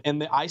 5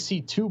 and I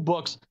see 2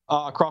 books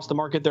across the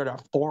market there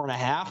at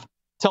 4.5,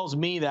 tells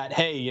me that,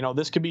 hey,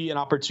 this could be an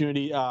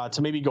opportunity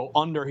to maybe go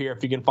under here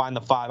if you can find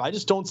the 5. I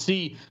just don't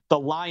see the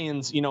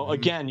Lions,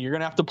 again, you're going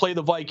to have to play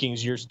the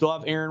Vikings. You still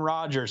have Aaron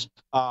Rodgers.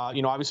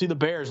 Obviously the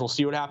Bears, we'll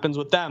see what happens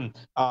with them.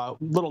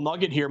 Little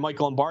nugget here, Mike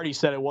Lombardi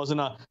said it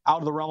wasn't out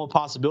of the realm of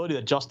possibility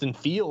that Justin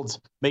Fields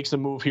makes a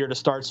move here to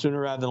start sooner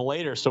rather than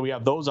later. So we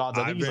have those odds.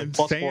 I think he's like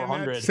plus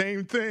 400.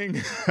 Same thing.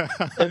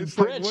 And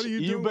Pritch,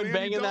 you've been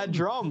banging that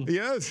drum.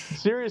 Yes.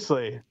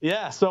 Seriously.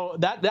 Yeah. So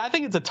I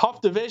think it's a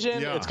tough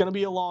division. Yeah. It's going to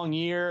be a long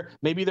year.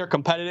 Maybe they're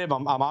competitive.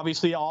 I'm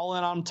obviously all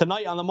in on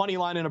tonight on the money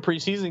line in a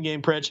preseason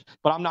game, Pritch,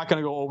 but I'm not going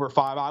to go over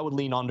 5. I would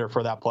lean under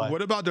for that play.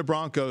 What about the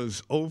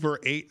Broncos over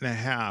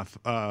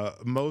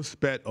 8.5? Most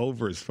bet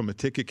overs from a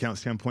ticket count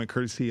standpoint,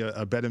 courtesy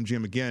of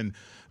BetMGM again.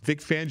 Vic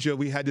Fangio,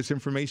 we had this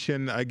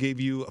information I gave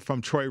you from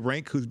Troy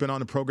Rank, who's been on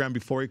the program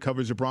before. He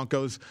covers the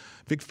Broncos.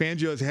 Vic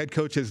Fangio, as a head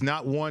coach, has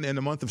not won in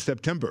the month of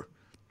September.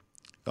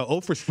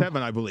 0 for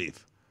 7, I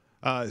believe.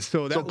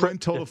 So that win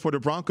total for the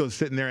Broncos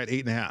sitting there at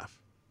 8.5.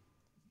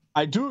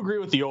 I do agree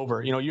with the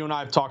over. You and I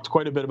have talked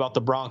quite a bit about the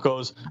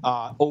Broncos,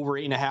 over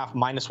 8.5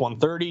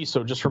 -130.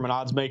 So just from an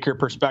odds maker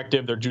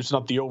perspective, they're juicing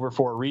up the over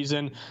for a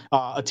reason.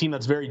 A team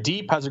that's very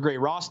deep, has a great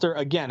roster.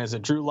 Again, is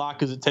it Drew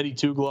Lock? Is it Teddy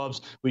Two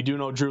Gloves? We do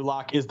know Drew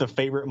Lock is the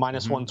favorite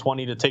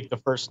 -120 to take the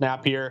first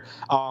snap here.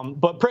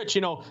 But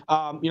Pritch,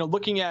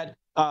 looking at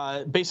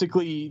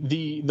basically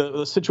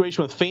the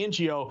situation with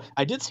Fangio,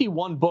 I did see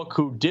one book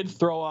who did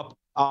throw up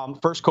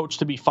first coach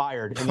to be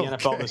fired in the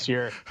NFL this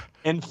year.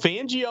 And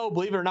Fangio,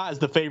 believe it or not, is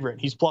the favorite.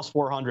 He's plus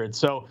 400.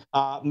 So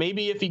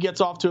maybe if he gets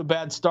off to a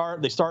bad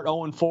start, they start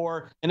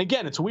 0-4. And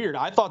again, it's weird.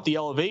 I thought the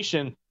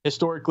elevation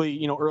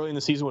historically, early in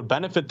the season would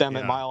benefit them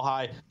at Mile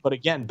High. But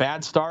again,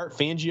 bad start.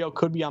 Fangio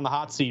could be on the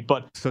hot seat.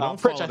 But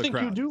Pritch, I think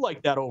you do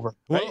like that over,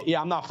 right? Well,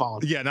 yeah, I'm not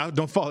following. Yeah, now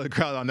don't follow the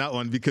crowd on that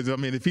one because,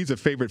 if he's a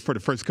favorite for the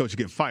first coach to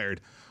get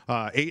fired,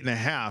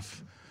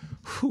 8.5.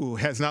 Who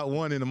has not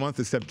won in the month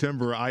of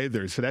September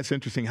either. So that's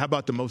interesting. How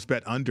about the most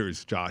bet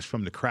unders, Josh,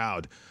 from the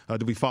crowd?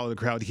 Do we follow the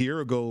crowd here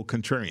or go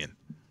contrarian?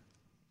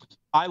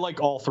 I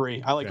like all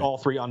 3. I like all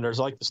 3 unders.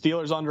 I like the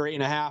Steelers under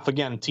 8.5.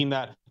 Again, a team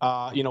that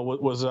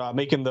was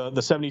making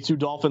the 72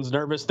 Dolphins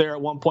nervous there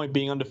at one point,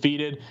 being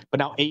undefeated, but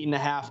now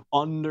 8.5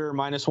 under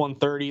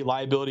 -130,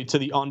 liability to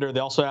the under. They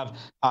also have,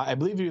 I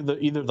believe,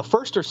 either the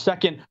first or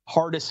second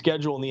hardest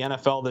schedule in the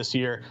NFL this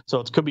year, so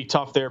it could be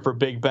tough there for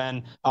Big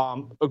Ben.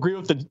 Agree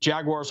with the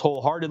Jaguars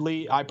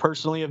wholeheartedly. I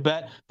personally have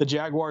bet the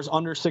Jaguars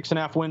under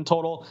 6.5 win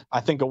total. I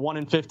think a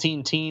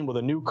 1-15 team with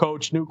a new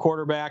coach, new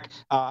quarterback.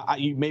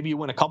 Maybe you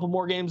win a couple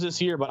more games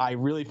this year, but I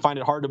really find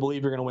it hard to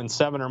believe you're going to win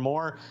 7 or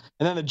more.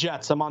 And then the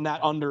Jets, I'm on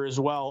that under as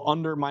well,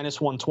 under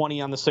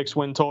 -120 on the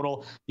 6-win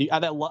total.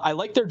 I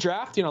like their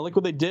draft. I like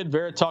what they did,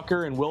 Vera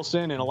Tucker and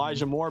Wilson and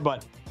Elijah Moore,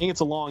 but I think it's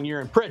a long year.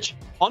 And Pritch,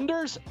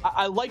 unders,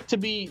 I like to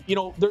be,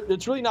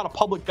 it's really not a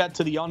public bet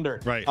to the under.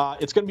 Right.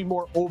 It's going to be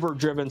more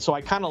over-driven, so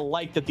I kind of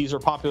like that these are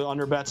popular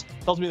under bets.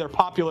 Tells me they're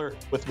popular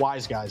with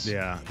wise guys.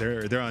 Yeah,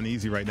 they're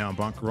uneasy right now in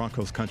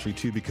Broncos country,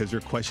 too, because they're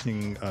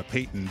questioning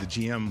Peyton, the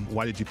GM,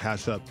 why did you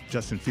pass up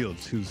Justin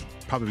Fields, who's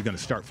probably going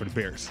to start for the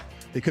Bears?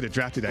 They could have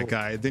drafted that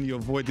guy. Then you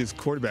avoid this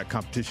quarterback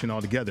competition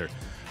altogether.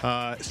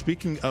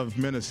 Speaking of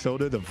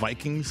Minnesota, the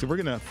Vikings, we're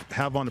going to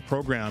have on the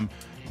program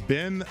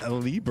Ben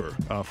Lieber,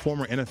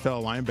 former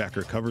NFL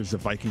linebacker, covers the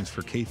Vikings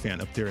for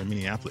KFan up there in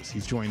Minneapolis.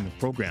 He's joining the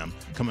program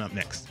coming up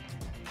next.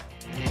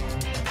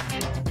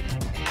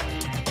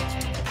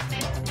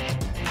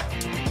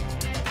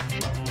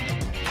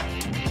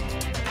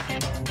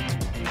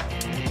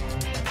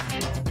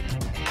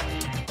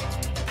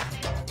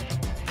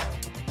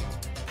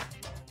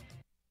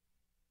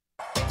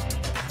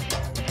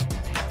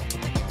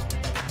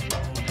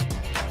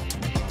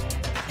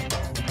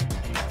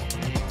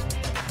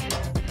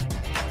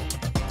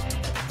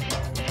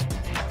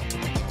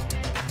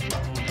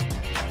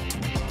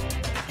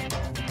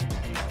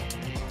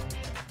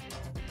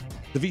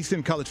 The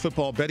VSiN College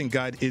Football Betting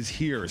Guide is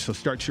here, so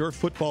start your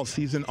football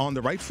season on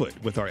the right foot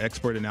with our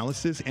expert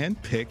analysis and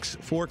picks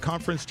for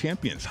conference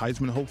champions,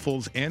 Heisman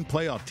hopefuls, and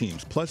playoff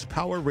teams, plus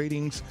power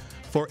ratings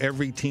for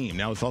every team.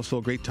 Now is also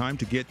a great time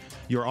to get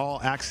your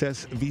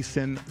all-access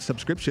VSiN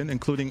subscription,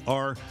 including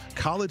our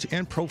college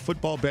and pro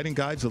football betting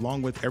guides,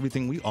 along with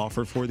everything we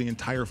offer for the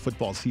entire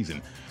football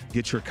season.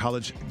 Get your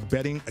college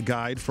betting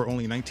guide for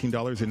only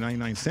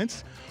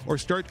 $19.99, or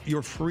start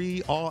your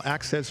free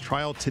all-access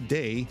trial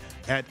today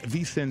at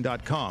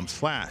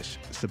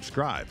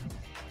vsin.com/subscribe.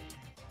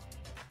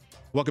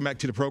 Welcome back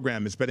to the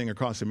program. It's Betting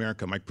Across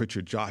America. Mike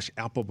Pritchard, Josh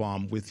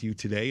Applebaum with you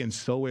today, and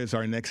so is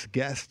our next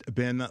guest,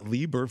 Ben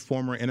Leber,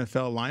 former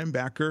NFL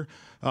linebacker,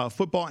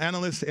 football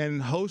analyst,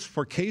 and host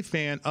for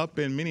KFan up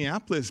in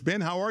Minneapolis.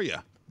 Ben, how are you?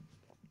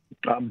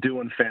 I'm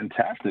doing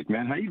fantastic,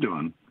 man. How you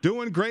doing?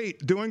 Doing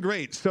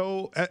great.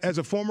 So as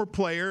a former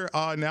player,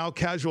 now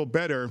casual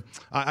bettor,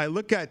 I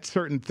look at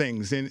certain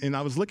things, and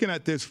I was looking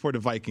at this for the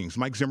Vikings.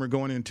 Mike Zimmer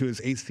going into his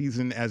 8th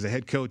season as a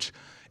head coach.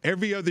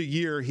 Every other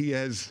year he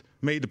has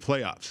made the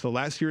playoffs. So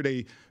last year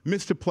they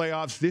missed the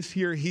playoffs. This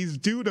year he's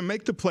due to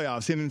make the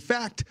playoffs. And in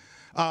fact,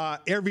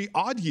 every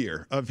odd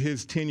year of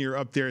his tenure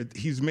up there,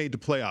 he's made the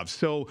playoffs.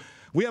 So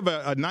we have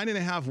a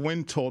 9.5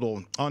 win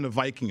total on the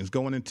Vikings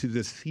going into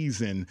this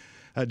season.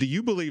 Do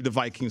you believe the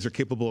Vikings are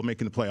capable of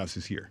making the playoffs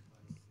this year?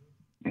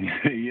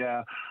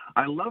 Yeah,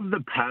 I love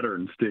the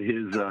patterns to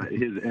his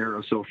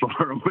era so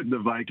far with the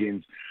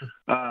Vikings.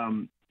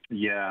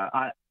 Yeah,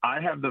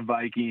 I have the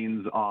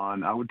Vikings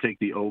on. I would take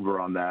the over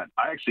on that.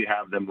 I actually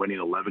have them winning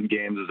 11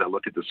 games as I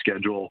look at the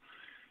schedule,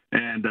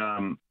 and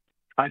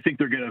I think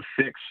they're going to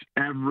fix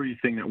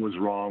everything that was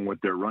wrong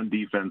with their run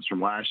defense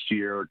from last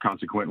year.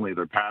 Consequently,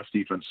 their pass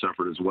defense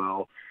suffered as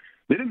well.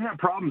 They didn't have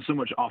problems so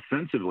much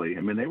offensively.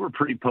 I mean, they were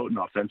pretty potent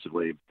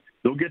offensively.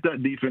 They'll get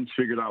that defense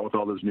figured out with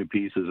all those new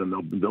pieces, and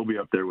they'll be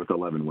up there with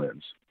 11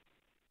 wins.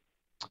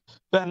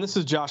 Ben, this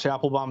is Josh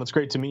Applebaum. It's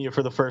great to meet you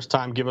for the first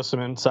time. Give us some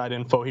inside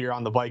info here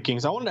on the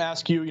Vikings. I wanted to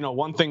ask you,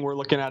 one thing we're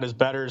looking at as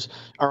bettors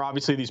are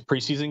obviously these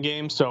preseason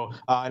games. So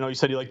I know you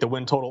said you like the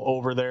win total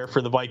over there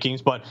for the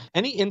Vikings, but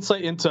any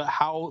insight into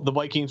how the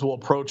Vikings will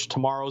approach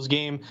tomorrow's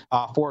game,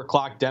 4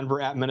 o'clock,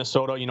 Denver at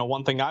Minnesota?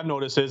 One thing I've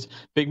noticed is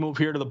big move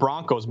here to the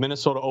Broncos.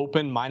 Minnesota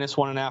open,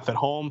 -1.5 at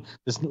home.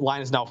 This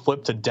line is now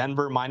flipped to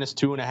Denver,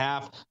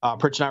 -2.5.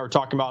 Pritch and I were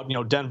talking about,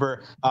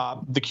 Denver,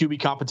 the QB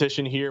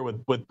competition here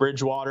with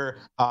Bridgewater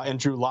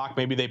and Drew Lock.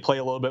 Maybe they play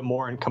a little bit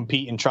more and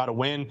compete and try to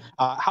win.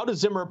 How does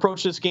Zimmer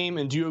approach this game,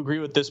 and do you agree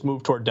with this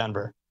move toward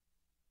Denver?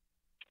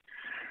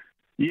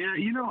 Yeah,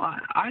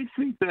 I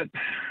think that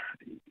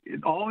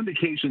all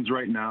indications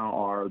right now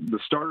are the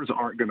starters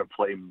aren't going to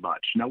play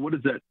much. Now, what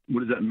does that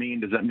mean?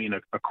 Does that mean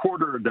a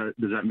quarter?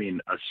 Does that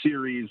mean a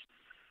series?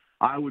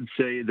 I would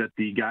say that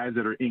the guys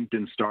that are inked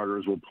in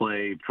starters will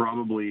play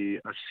probably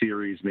a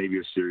series, maybe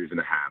a series and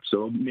a half.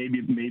 So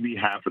maybe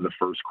half of the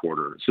first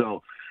quarter.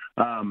 So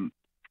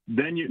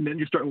then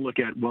you're starting to look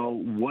at, well,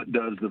 what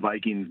does the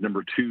Vikings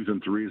number 2s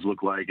and 3s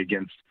look like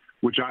against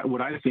what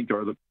I think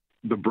are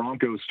the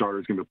Broncos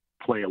starters going to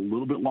play a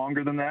little bit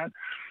longer than that.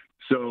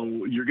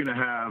 So you're going to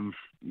have,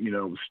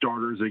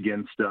 starters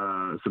against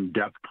some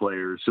depth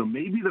players. So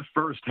maybe the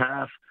first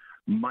half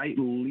might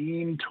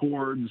lean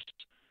towards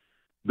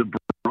the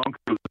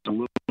Broncos a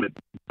little bit.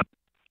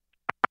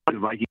 The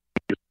Vikings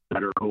is a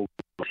better overall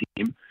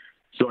team.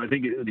 So I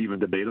think it is even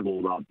debatable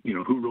about,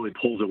 who really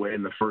pulls away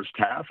in the first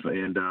half,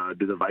 and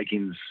do the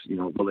Vikings,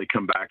 will they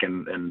come back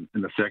and in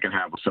the second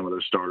half with some of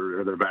their starters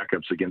or their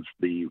backups against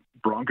the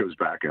Broncos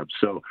backups.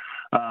 So,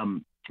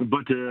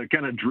 but to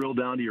kind of drill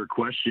down to your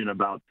question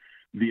about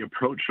the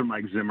approach from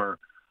Mike Zimmer,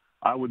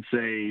 I would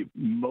say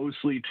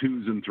mostly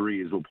 2s and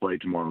 3s will play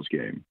tomorrow's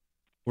game.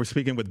 We're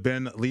speaking with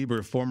Ben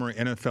Leber, former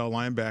NFL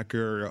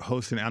linebacker,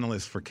 host and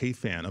analyst for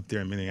KFan up there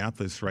in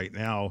Minneapolis right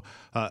now.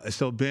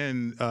 So,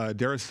 Ben,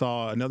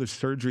 Darrisaw, another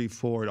surgery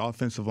for an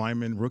offensive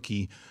lineman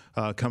rookie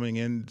coming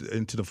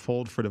into the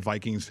fold for the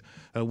Vikings.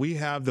 We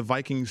have the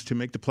Vikings to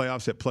make the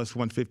playoffs at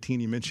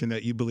 +115. You mentioned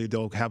that you believe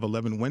they'll have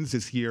 11 wins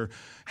this year.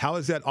 How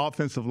is that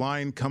offensive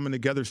line coming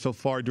together so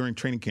far during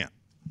training camp?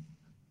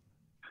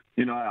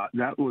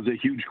 That was a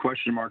huge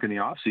question mark in the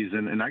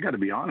offseason, and I got to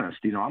be honest,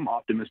 I'm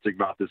optimistic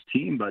about this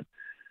team, but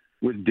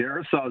with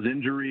Darrisaw's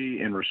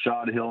injury and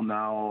Rashad Hill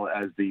now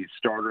as the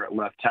starter at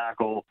left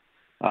tackle,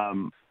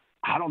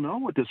 I don't know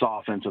what this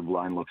offensive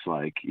line looks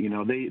like. They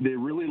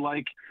really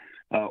like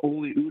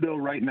Oli Udoh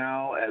right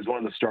now as one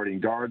of the starting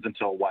guards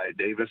until Wyatt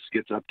Davis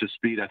gets up to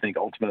speed. I think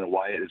ultimately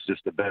Wyatt is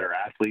just a better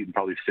athlete and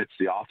probably fits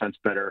the offense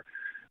better.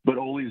 But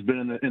Oli's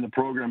been in the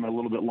program a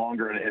little bit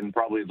longer and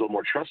probably a little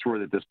more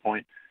trustworthy at this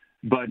point.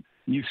 But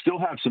you still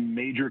have some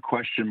major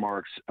question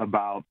marks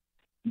about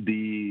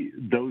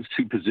those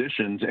two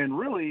positions, and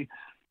really,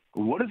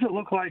 what does it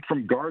look like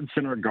from guard,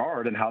 center,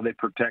 guard, and how they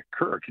protect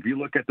Kirk? If you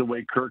look at the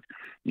way Kirk,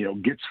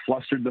 gets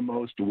flustered the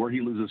most, where he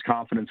loses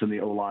confidence in the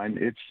O-line,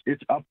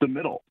 it's up the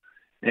middle,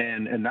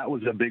 and that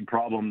was a big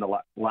problem the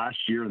last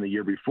year and the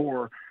year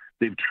before.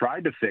 They've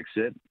tried to fix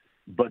it,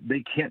 but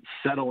they can't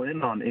settle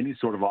in on any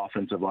sort of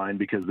offensive line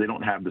because they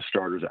don't have the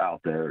starters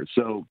out there.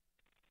 So,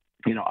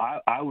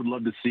 I would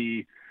love to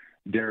see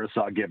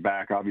Darrisaw get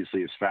back,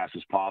 obviously, as fast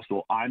as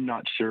possible. I'm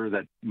not sure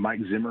that Mike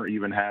Zimmer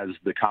even has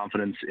the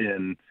confidence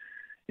in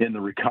in the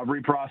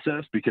recovery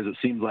process, because it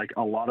seems like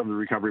a lot of the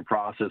recovery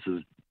process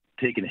has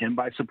taken him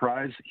by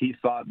surprise. He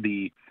thought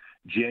the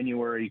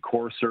January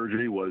core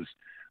surgery was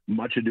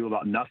much ado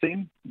about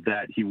nothing,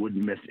 that he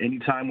wouldn't miss any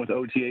time with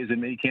OTAs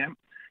and minicamp.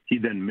 He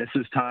then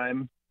misses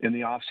time in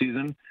the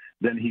offseason.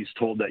 Then he's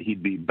told that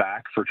he'd be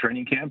back for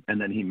training camp, and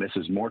then he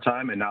misses more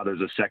time, and now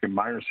there's a second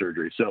minor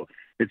surgery. So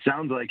it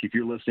sounds like, if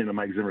you're listening to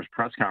Mike Zimmer's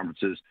press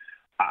conferences,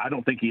 I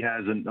don't think he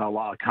has a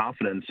lot of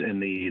confidence in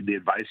the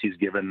advice he's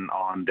given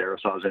on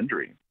Darrisaw's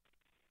injury.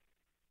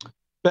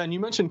 Ben,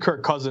 you mentioned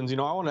Kirk Cousins. I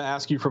want to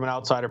ask you from an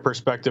outsider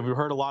perspective. We've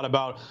heard a lot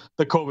about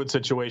the COVID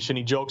situation.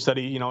 He jokes that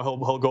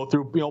he'll go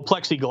through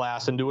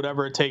plexiglass and do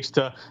whatever it takes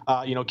to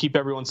keep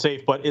everyone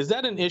safe. But is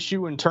that an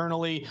issue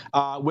internally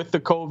with the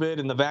COVID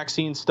and the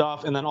vaccine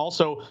stuff? And then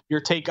also your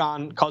take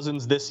on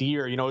Cousins this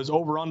year. His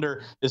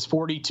over/under is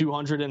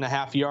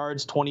 4,200.5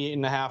 yards,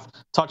 28.5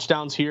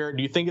 touchdowns here.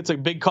 Do you think it's a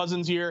big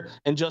Cousins year?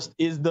 And just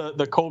is the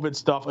COVID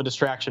stuff a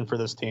distraction for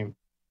this team?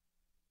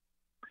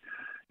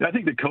 I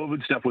think the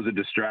COVID stuff was a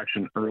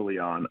distraction early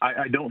on.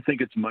 I don't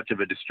think it's much of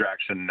a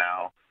distraction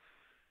now.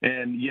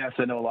 And yes,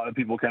 I know a lot of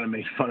people kind of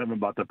made fun of him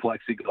about the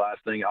plexiglass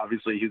thing.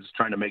 Obviously, he was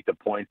trying to make the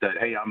point that,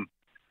 hey, I'm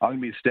going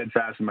to be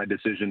steadfast in my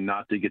decision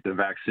not to get the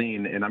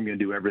vaccine, and I'm going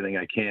to do everything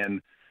I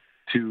can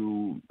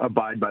to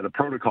abide by the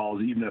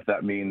protocols, even if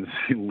that means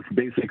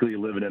basically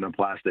living in a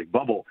plastic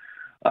bubble.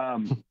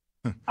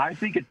 I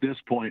think at this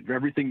point,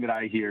 everything that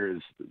I hear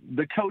is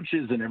the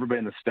coaches and everybody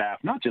in the staff,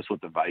 not just with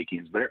the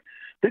Vikings, but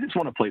they just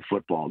want to play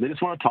football. They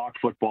just want to talk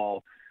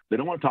football. They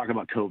don't want to talk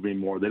about COVID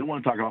anymore. They don't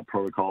want to talk about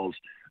protocols.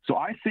 So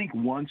I think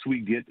once we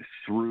get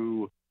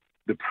through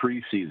the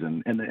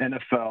preseason and the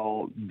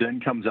NFL then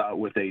comes out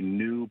with a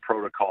new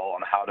protocol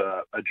on how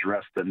to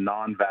address the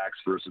non-vax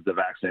versus the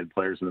vaccinated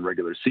players in the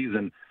regular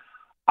season,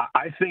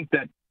 I think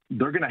that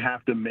they're going to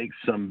have to make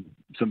some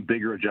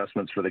bigger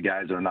adjustments for the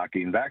guys that are not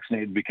getting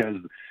vaccinated, because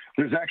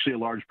there's actually a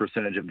large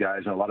percentage of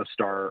guys and a lot of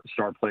star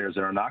players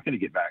that are not going to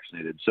get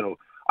vaccinated. So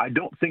I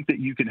don't think that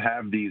you can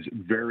have these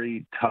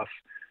very tough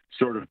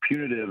sort of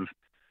punitive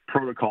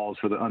protocols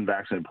for the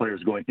unvaccinated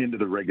players going into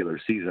the regular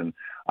season.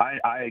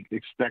 I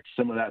expect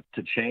some of that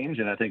to change,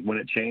 and I think when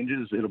it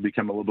changes, it'll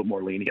become a little bit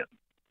more lenient.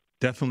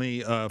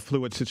 Definitely a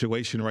fluid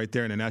situation right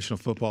there in the National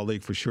Football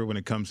League for sure when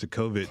it comes to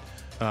COVID.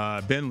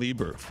 Ben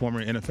Lieber,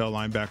 former NFL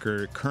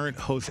linebacker, current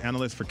host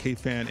analyst for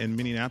KFan in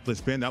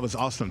Minneapolis. Ben, that was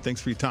awesome. Thanks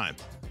for your time.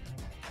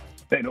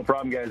 Hey, no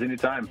problem, guys.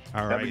 Anytime.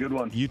 All right. Have a good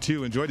one. You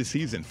too. Enjoy the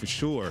season for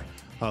sure.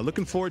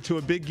 Looking forward to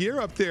a big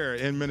year up there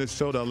in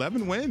Minnesota.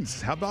 11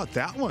 wins. How about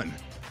that one?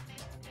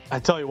 I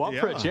tell you what,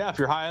 Pritch, if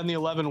you're high on the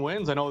 11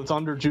 wins, I know it's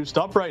under juiced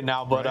up right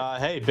now, but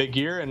hey, big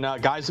year, and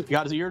guys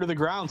got his ear to the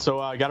ground, so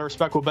got to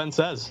respect what Ben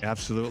says.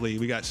 Absolutely.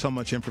 We got so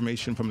much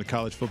information from the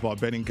College Football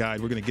Betting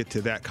Guide. We're going to get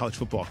to that college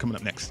football coming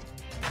up next.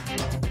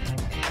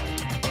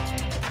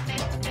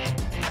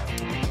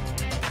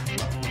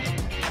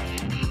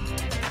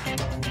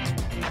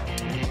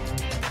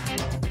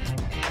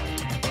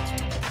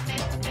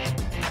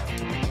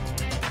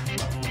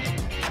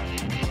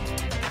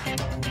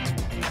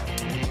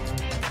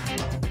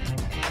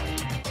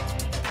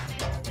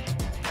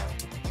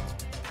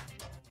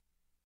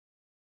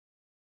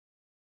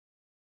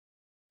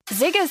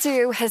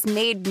 Zigazoo has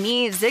made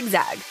me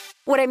zigzag.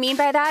 What I mean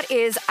by that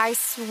is I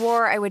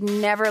swore I would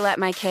never let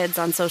my kids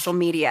on social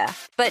media,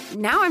 but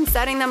now I'm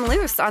setting them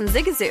loose on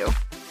Zigazoo.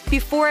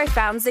 Before I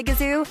found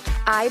Zigazoo,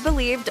 I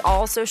believed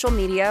all social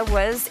media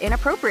was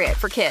inappropriate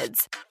for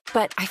kids.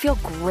 But I feel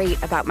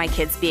great about my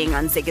kids being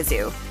on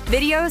Zigazoo.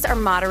 Videos are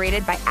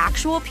moderated by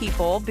actual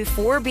people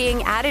before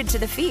being added to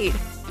the feed.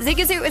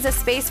 Zigazoo is a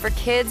space for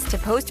kids to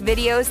post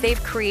videos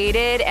they've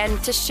created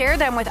and to share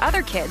them with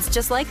other kids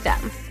just like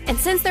them. And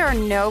since there are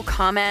no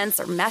comments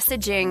or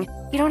messaging,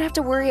 you don't have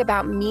to worry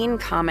about mean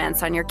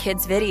comments on your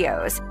kids'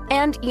 videos.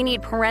 And you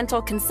need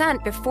parental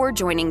consent before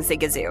joining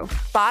Zigazoo.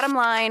 Bottom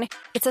line,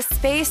 it's a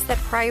space that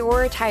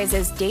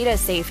prioritizes data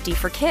safety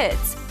for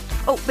kids.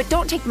 Oh, but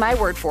don't take my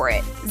word for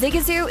it.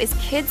 Zigazoo is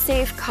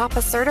kid-safe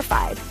COPPA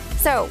certified.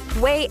 So,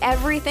 weigh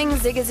everything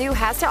Zigazoo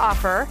has to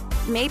offer.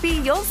 Maybe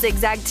you'll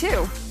zigzag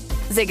too.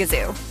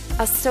 Zigazoo,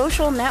 a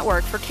social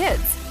network for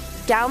kids.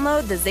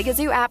 Download the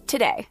Zigazoo app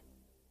today.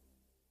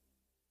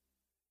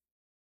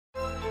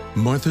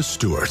 Martha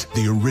Stewart,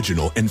 the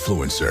original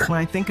influencer. When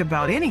I think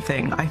about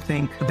anything, I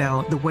think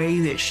about the way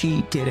that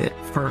she did it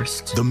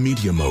first. The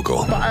media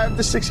mogul. 5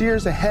 to 6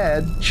 years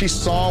ahead, she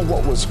saw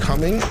what was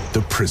coming.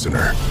 The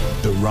prisoner.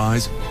 The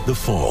rise, the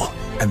fall,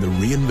 and the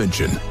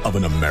reinvention of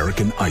an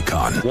American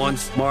icon.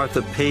 Once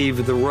Martha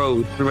paved the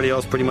road, everybody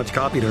else pretty much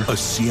copied her. A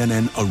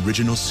CNN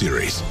original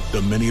series,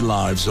 The Many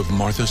Lives of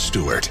Martha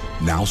Stewart,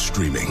 now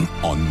streaming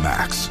on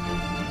Max.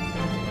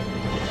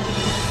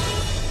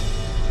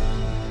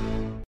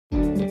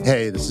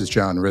 Hey, this is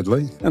John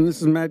Ridley. And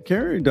this is Matt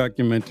Carey,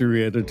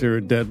 documentary editor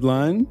at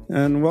Deadline.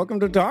 And welcome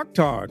to Talk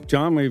Talk.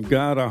 John, we've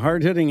got a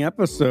hard-hitting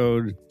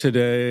episode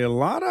today. A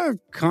lot of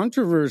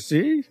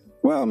controversy.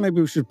 Well, maybe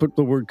we should put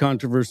the word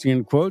controversy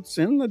in quotes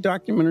in the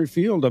documentary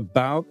field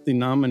about the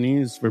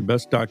nominees for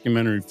Best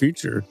Documentary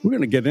Feature. We're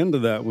going to get into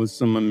that with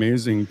some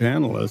amazing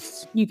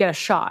panelists. You get a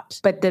shot,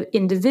 but the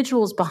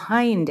individuals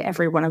behind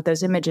every one of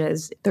those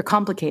images, they're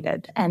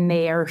complicated and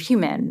they are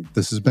human.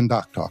 This has been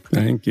Doc Talk.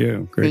 Thank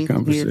you. Great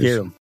conversation.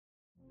 You.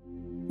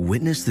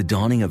 Witness the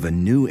dawning of a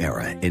new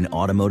era in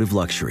automotive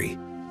luxury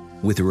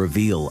with a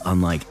reveal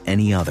unlike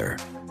any other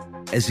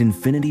as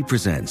Infiniti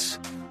presents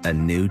a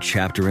new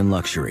chapter in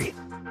luxury,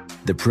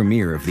 the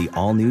premiere of the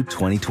all-new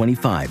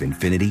 2025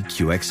 Infiniti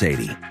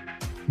QX80.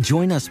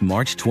 Join us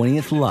March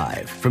 20th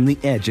live from the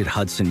Edge at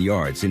Hudson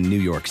Yards in New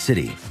York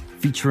City,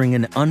 featuring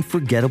an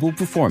unforgettable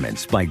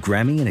performance by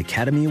Grammy and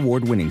Academy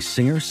Award-winning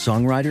singer,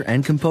 songwriter,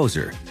 and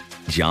composer,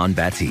 Jon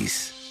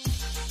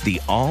Batiste. The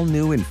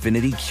all-new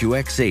Infiniti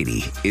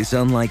QX80 is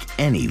unlike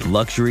any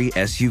luxury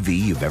SUV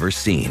you've ever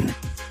seen.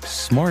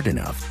 Smart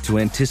enough to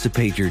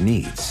anticipate your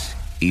needs,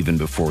 even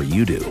before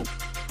you do.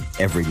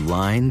 Every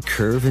line,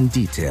 curve, and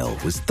detail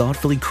was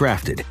thoughtfully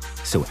crafted,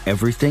 so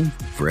everything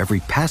for every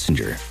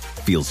passenger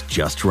feels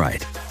just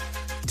right.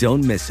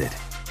 Don't miss it.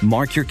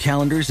 Mark your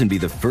calendars and be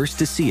the first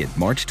to see it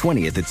March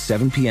 20th at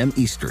 7 p.m.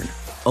 Eastern,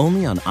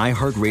 only on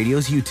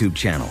iHeartRadio's YouTube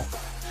channel.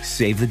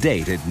 Save the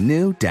date at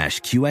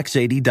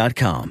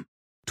new-QX80.com.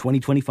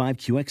 2025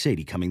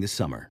 QX80 coming this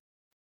summer.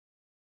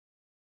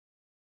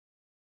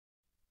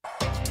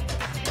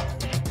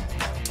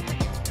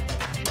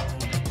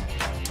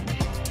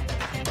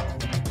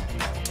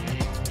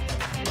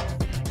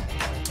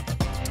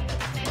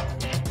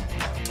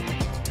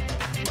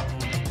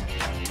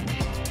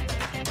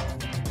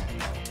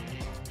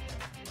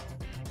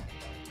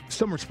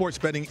 Summer sports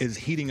betting is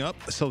heating up,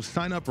 so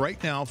sign up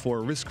right now for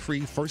a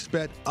risk-free first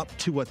bet up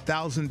to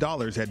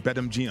 $1,000 at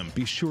BetMGM.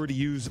 Be sure to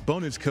use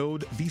bonus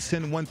code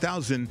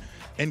VSIN1000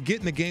 and get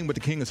in the game with the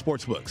king of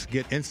sportsbooks.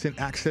 Get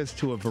instant access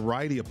to a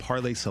variety of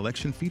parlay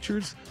selection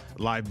features,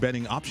 live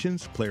betting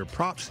options, player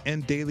props,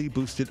 and daily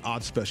boosted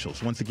odds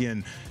specials. Once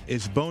again,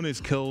 it's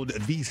bonus code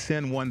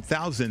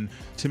VSIN1000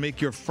 to make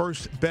your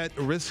first bet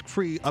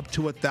risk-free up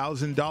to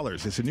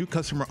 $1,000. It's a new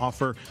customer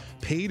offer,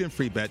 paid and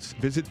free bets.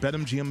 Visit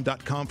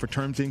BetMGM.com for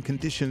terms and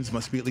conditions.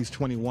 Must be at least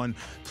 21.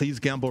 Please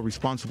gamble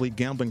responsibly.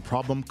 Gambling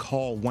problem?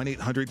 Call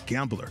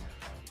 1-800-GAMBLER.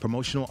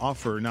 Promotional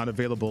offer not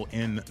available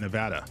in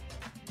Nevada.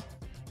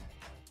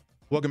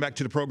 Welcome back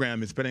to the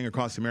program. It's Betting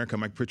Across America.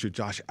 Mike Pritchard,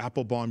 Josh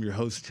Applebaum, your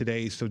host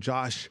today. So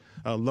Josh,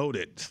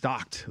 loaded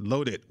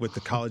with the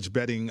college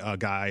betting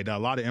guide. A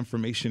lot of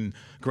information,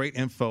 great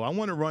info. I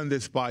want to run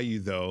this by you,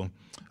 though,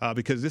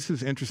 because this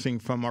is interesting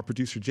from our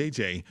producer,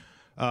 JJ.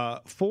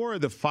 4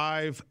 of the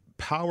 5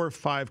 Power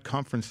 5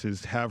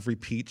 conferences have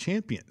repeat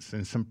champions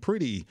and some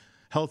pretty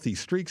healthy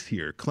streaks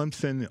here.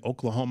 Clemson and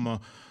Oklahoma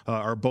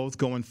are both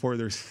going for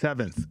their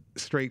 7th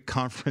straight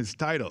conference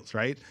titles,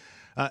 right?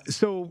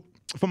 So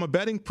from a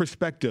betting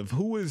perspective,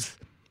 who is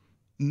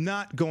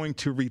not going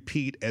to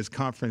repeat as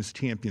conference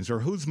champions, or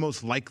who's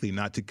most likely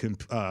not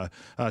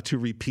to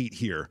repeat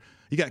here?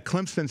 You got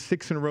Clemson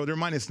 6 in a row. They're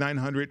minus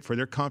 900 for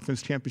their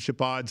conference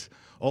championship odds.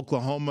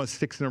 Oklahoma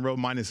 6 in a row,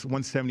 minus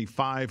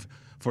 175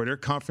 for their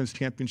conference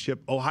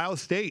championship. Ohio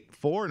State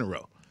 4 in a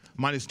row,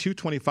 minus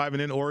 225,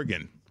 and then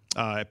Oregon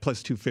at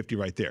plus 250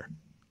 right there.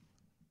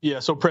 Yeah,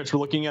 so Pritch, we're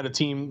looking at a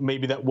team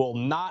maybe that will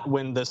not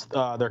win this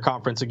their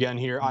conference again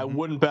here. Mm-hmm. I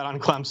wouldn't bet on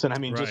Clemson. I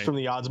mean, just from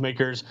the odds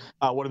makers,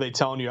 what are they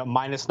telling you?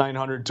 Minus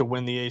 900 to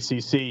win the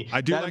ACC.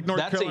 I do like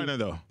North Carolina,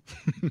 though.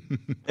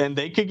 And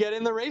they could get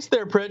in the race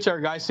there, Pritch. Our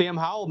guy Sam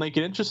Howell make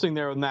it interesting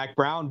there with Mac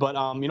Brown. But,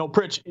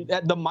 Pritch,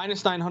 at the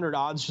minus 900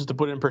 odds, just to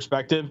put it in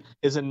perspective,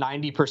 is a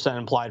 90%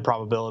 implied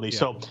probability. Yeah.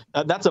 So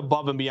that's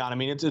above and beyond. I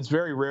mean, it's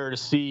very rare to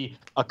see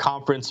a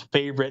conference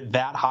favorite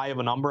that high of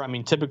a number. I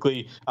mean,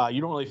 typically,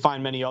 you don't really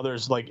find many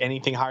others like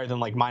anything higher than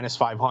like minus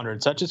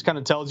 500. So that just kind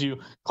of tells you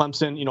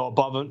Clemson,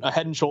 above a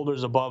head and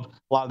shoulders above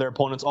a lot of their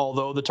opponents,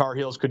 although the Tar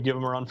Heels could give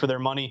them a run for their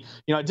money.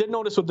 I did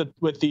notice with the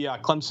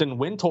Clemson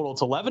win total,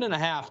 it's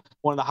 11.5,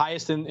 one of the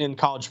highest in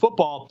college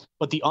football,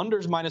 but the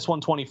under's minus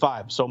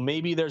 125. So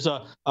maybe there's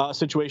a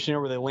situation here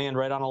where they land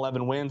right on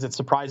 11 wins. It's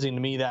surprising to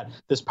me that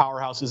this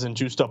powerhouse isn't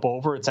juiced up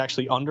over. It's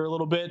actually under a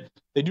little bit.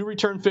 They do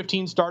return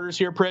 15 starters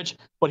here, Pritch,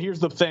 but here's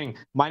the thing.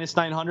 Minus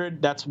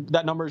 900,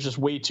 that number is just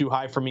way too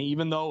high for me,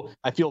 even though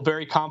I feel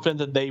very confident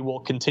that they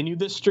will continue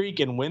this streak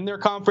and win their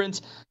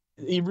conference.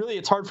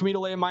 It's hard for me to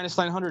lay a minus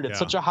 900. It's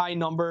such a high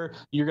number.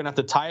 You're going to have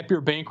to tie up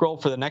your bankroll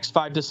for the next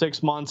 5 to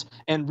 6 months.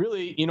 And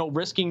really,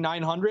 risking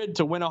 900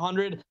 to win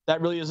 100,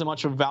 that really isn't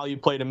much of a value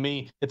play to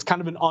me. It's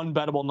kind of an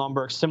unbettable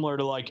number, similar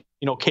to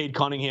Cade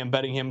Cunningham,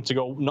 betting him to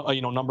go,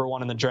 number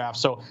 1 in the draft.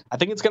 So I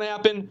think it's going to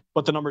happen,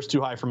 but the number's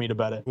too high for me to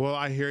bet it. Well,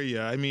 I hear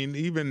you. I mean,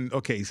 even,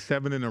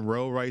 7 in a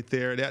row right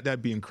there,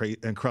 that'd be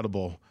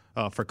incredible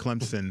for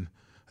Clemson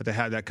to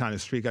have that kind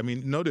of streak. I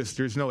mean, notice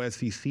there's no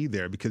SEC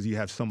there because you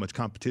have so much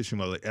competition,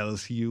 whether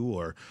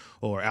LSU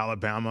or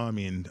Alabama. I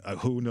mean,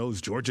 who knows?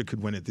 Georgia could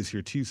win it this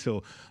year too.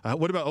 So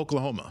what about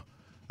Oklahoma?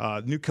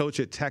 New coach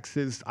at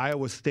Texas.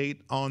 Iowa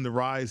State on the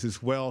rise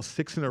as well.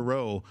 6 in a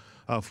row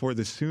for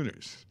the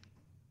Sooners.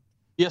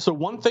 Yeah, so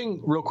one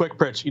thing real quick,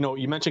 Pritch,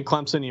 you mentioned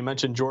Clemson, you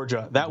mentioned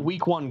Georgia. That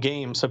week 1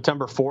 game,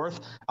 September 4th,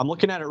 I'm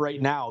looking at it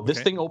right now.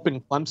 This thing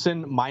opened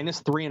Clemson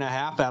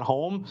 -3.5 at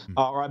home,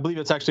 or I believe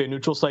it's actually a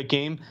neutral site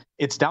game.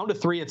 It's down to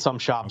 3 at some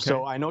shops.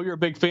 So I know you're a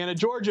big fan of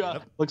Georgia.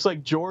 Yep. Looks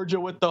like Georgia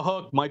with the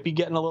hook might be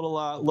getting a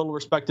little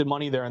respected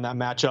money there in that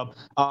matchup.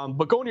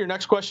 But going to your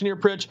next question here,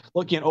 Pritch,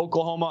 looking at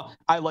Oklahoma,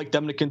 I like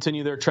them to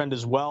continue their trend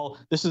as well.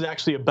 This is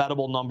actually a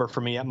bettable number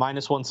for me at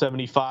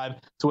 -175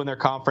 to win their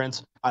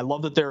conference. I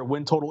love that their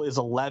win total is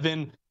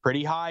 11,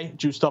 pretty high,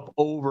 juiced up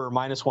over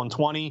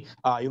 -120.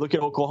 You look at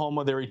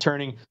Oklahoma, they're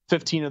returning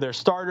 15 of their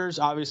starters,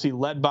 obviously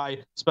led by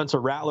Spencer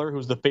Rattler,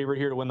 who's the favorite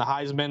here to win the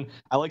Heisman.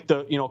 I like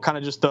the, kind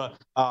of just the,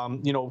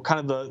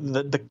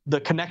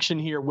 the connection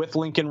here with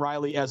Lincoln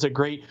Riley as a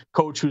great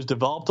coach who's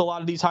developed a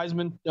lot of these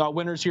Heisman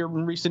winners here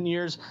in recent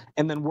years,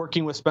 and then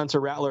working with Spencer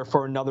Rattler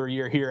for another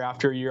year here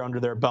after a year under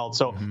their belt.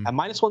 So at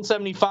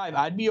 -175,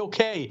 I'd be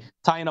okay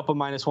tying up a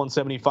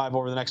 -175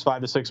 over the next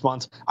 5 to 6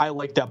 months. I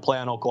like that play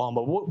on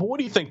Oklahoma. What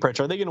do you think, Pritch?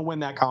 Are they going to win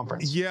that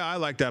conference? Yeah, I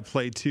like that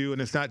play too,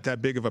 and it's not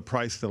that big of a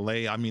price to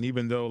lay. I mean,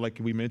 even though, like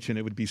we mentioned,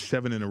 it would be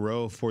 7 in a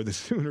row for the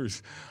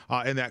Sooners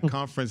in that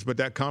conference, but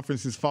that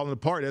conference is falling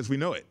apart as we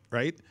know it,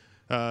 right?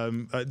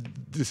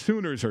 The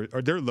Sooners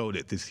they're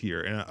loaded this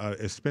year, and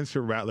if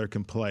Spencer Rattler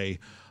can play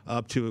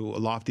up to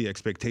lofty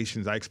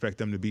expectations, I expect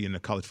them to be in the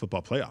college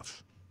football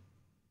playoffs.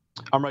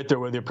 I'm right there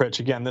with you,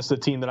 Pritch. Again, this is a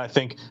team that I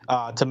think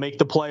to make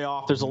the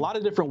playoff, there's a lot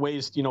of different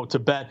ways, to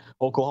bet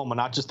Oklahoma,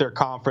 not just their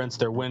conference,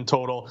 their win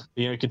total.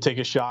 You can take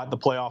a shot, the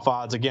playoff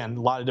odds. Again,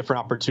 a lot of different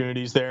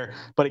opportunities there.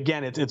 But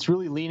again, it's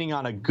really leaning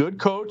on a good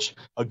coach,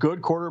 a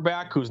good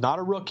quarterback who's not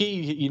a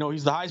rookie.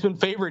 He's the Heisman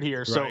favorite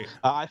here. So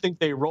I think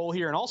they roll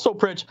here. And also,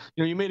 Pritch,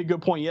 you made a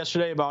good point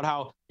yesterday about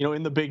how,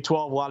 in the Big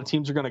 12, a lot of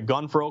teams are going to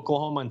gun for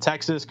Oklahoma and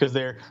Texas because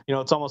they're,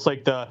 it's almost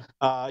like the,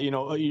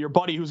 your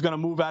buddy who's going to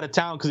move out of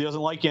town because he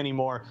doesn't like you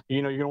anymore.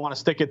 You're going to want to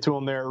stick it to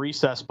him there at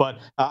recess. But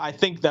I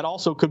think that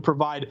also could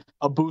provide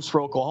a boost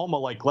for Oklahoma.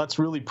 Like, let's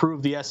really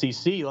prove the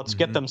SEC. Let's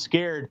get them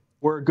scared.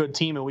 We're a good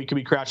team and we could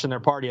be crashing their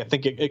party. I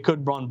think it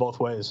could run both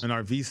ways. And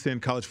our VSiN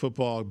college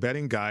football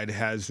betting guide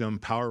has them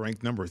power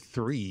ranked number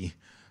 3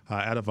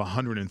 out of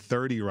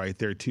 130 right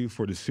there, too,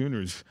 for the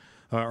Sooners.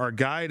 Our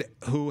guide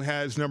who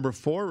has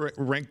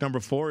ranked number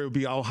 4, it would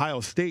be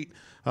Ohio State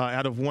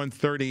out of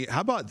 130.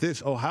 How about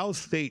this? Ohio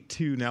State,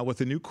 too, now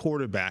with a new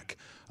quarterback.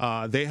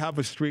 They have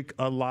a streak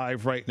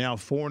alive right now,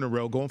 4 in a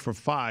row, going for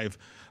 5.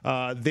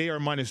 They are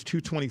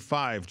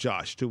 -225,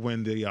 Josh, to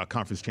win the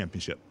conference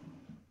championship.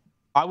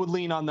 I would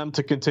lean on them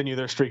to continue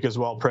their streak as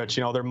well, Pritch.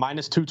 They're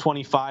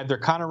 -225. They're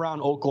kind of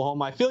around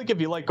Oklahoma. I feel like if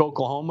you like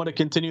Oklahoma to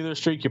continue their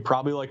streak, you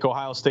probably like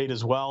Ohio State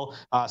as well.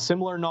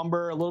 Similar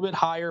number, a little bit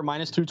higher,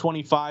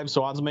 -225.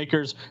 So odds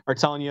makers are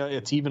telling you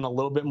it's even a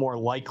little bit more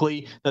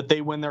likely that they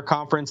win their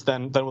conference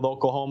than with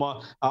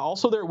Oklahoma.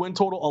 Also, their win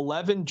total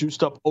 11,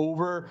 juiced up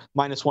over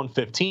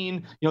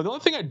 -115. The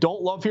only thing I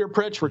don't love here,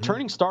 Pritch,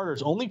 returning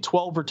starters, only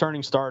 12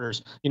 returning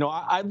starters.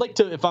 I'd like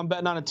to, if I'm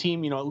betting on a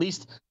team, at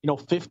least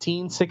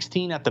 15,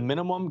 16 at the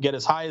minimum. Get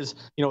as high as,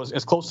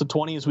 as close to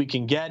 20 as we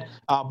can get.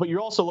 But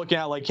you're also looking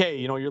at like, hey,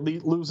 you're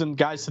losing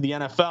guys to the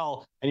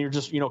NFL and you're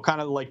just,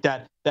 kind of like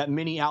that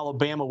mini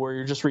Alabama where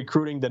you're just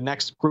recruiting the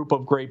next group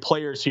of great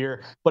players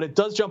here. But it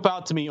does jump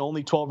out to me,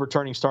 only 12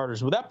 returning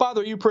starters. Would that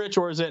bother you, Pritch,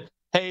 or is it,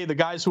 hey, the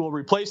guys who will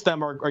replace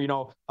them are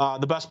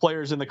the best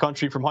players in the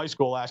country from high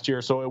school last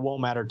year, so it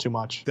won't matter too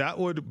much? That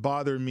would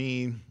bother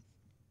me,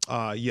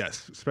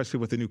 yes, especially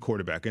with the new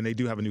quarterback. And they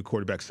do have a new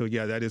quarterback. So,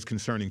 yeah, that is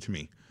concerning to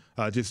me.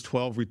 Just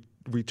 12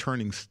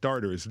 returning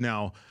starters.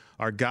 Now,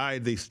 our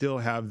guide, they still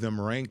have them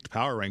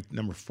power ranked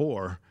number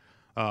 4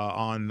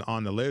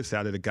 on the list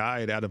out of the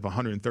guide out of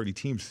 130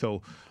 teams.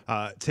 So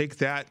take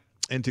that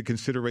into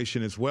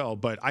consideration as well.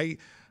 But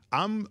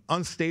I'm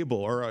unstable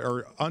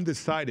or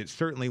undecided,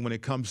 certainly when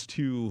it comes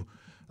to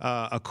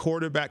a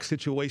quarterback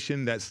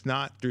situation there's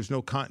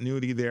no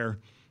continuity there.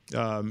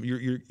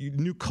 Your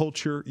new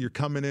culture, you're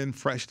coming in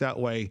fresh that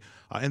way.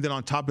 And then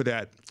on top of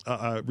that,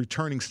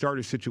 returning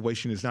starter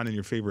situation is not in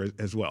your favor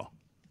as well.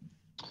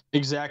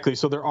 Exactly.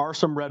 So there are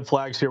some red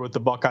flags here with the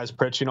Buckeyes,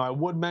 Pritch. I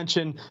would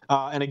mention,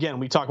 and again,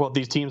 we talk about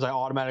these teams, I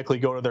automatically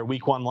go to their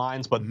week 1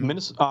 lines, but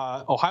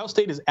Ohio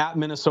State is at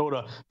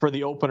Minnesota for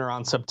the opener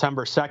on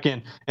September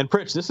 2nd. And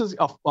Pritch, this is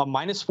a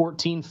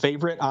 -14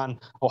 favorite on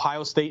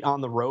Ohio State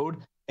on the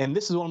road. And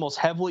this is one of the most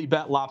heavily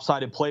bet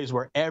lopsided plays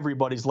where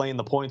everybody's laying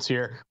the points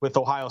here with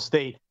Ohio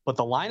State. But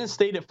the line has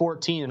stayed at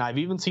 14, and I've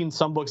even seen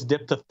some books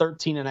dip to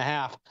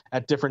 13.5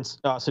 at different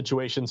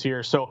situations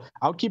here. So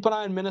I would keep an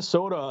eye on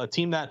Minnesota, a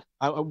team that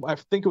I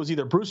think it was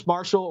either Bruce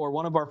Marshall or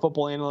one of our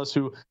football analysts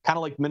who kind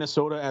of like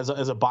Minnesota as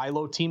a buy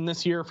low team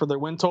this year for their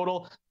win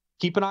total.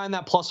 Keep an eye on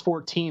that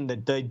 +14,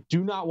 that they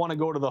do not want to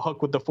go to the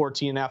hook with the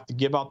 14.5 to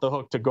give out the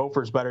hook to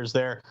Gophers bettors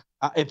there.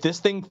 If this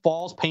thing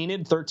falls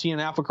painted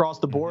 13.5 across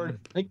the board,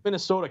 I think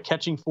Minnesota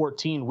catching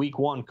 14 week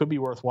 1 could be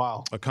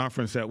worthwhile. A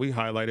conference that we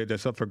highlighted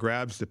that's up for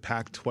grabs, the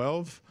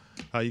Pac-12.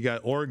 You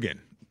got Oregon,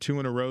 2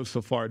 in a row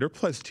so far. They're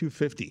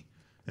 +250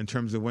 in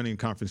terms of winning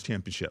conference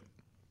championship.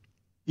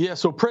 Yeah,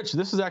 so Pritch,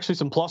 this is actually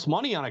some plus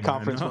money on a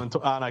conference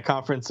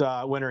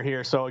winner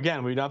here. So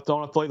again, we don't have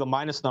to play the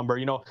minus number.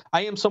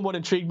 I am somewhat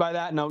intrigued by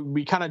that. Now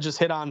we kind of just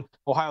hit on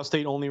Ohio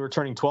State only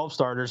returning 12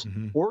 starters.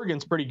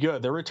 Oregon's pretty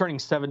good. They're returning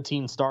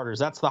 17 starters.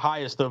 That's the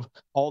highest of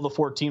all the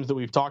 4 teams that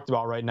we've talked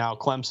about right now.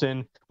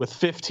 Clemson with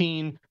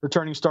 15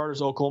 returning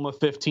starters, Oklahoma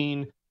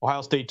 15,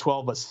 Ohio State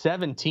 12, but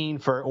 17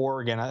 for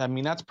Oregon. I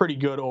mean, that's pretty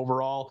good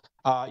overall.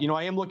 I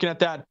am looking at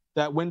that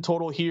win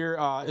total here,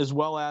 as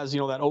well as,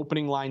 that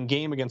opening line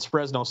game against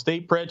Fresno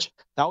State. Pritch,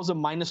 that was a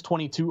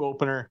 -22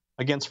 opener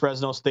against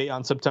Fresno State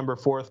on September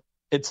 4th.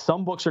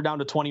 Some books are down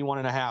to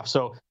 21.5.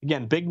 So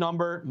again, big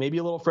number, maybe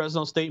a little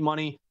Fresno State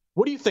money.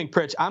 What do you think,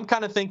 Pritch? I'm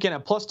kind of thinking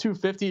at plus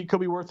 250, it could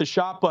be worth a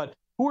shot, but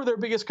who are their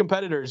biggest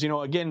competitors?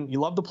 Again, you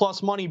love the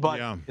plus money, but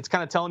it's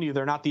kind of telling you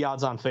they're not the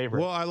odds-on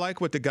favorite. Well, I like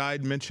what the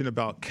guide mentioned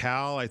about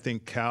Cal. I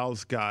think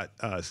Cal's got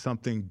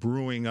something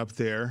brewing up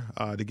there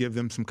to give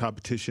them some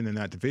competition in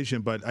that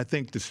division. But I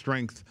think the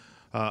strength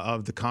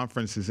of the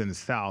conference is in the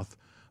South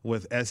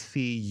with SC,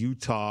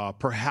 Utah,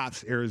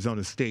 perhaps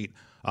Arizona State,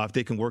 if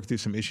they can work through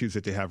some issues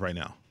that they have right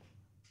now.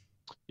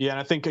 Yeah, and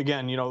I think,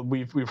 again,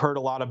 we've heard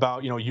a lot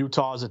about,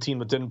 Utah as a team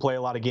that didn't play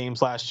a lot of games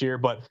last year,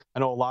 but I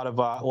know a lot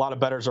of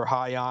bettors are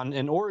high on.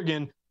 And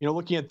Oregon,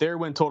 looking at their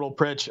win total,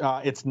 Pritch,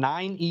 it's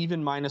 9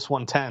 even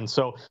 -110.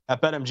 So at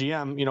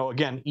BetMGM,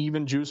 again,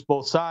 even juice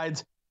both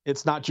sides.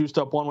 It's not juiced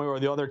up one way or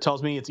the other. It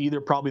tells me it's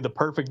either probably the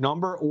perfect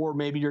number, or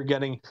maybe you're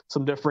getting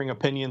some differing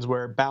opinions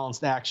where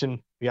balanced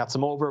action. We got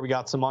some over, we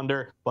got some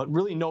under, but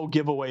really no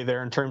giveaway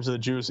there in terms of the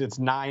juice. It's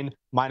 9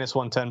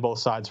 -110 both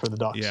sides for the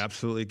Ducks. Yeah,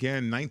 absolutely.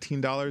 Again,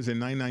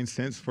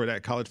 $19.99 for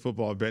that college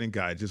football betting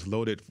guide. Just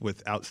loaded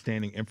with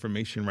outstanding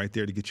information right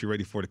there to get you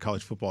ready for the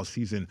college football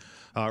season.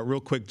 Real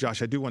quick,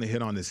 Josh, I do want to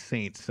hit on the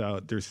Saints,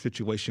 their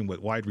situation with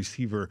wide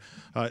receiver.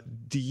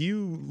 Do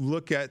you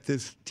look at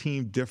this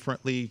team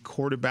differently?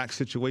 Quarterback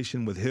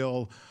situation with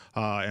Hill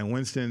and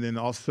Winston, and then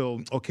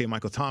also,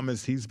 Michael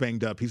Thomas, he's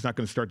banged up. He's not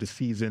going to start the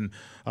season.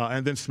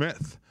 And then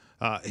Smith.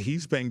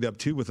 He's banged up,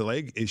 too, with a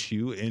leg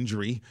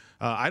injury.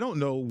 I don't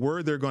know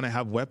where they're going to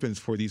have weapons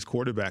for these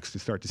quarterbacks to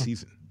start the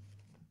season.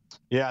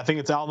 Yeah, I think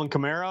it's Alvin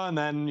Kamara, and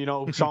then,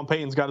 Sean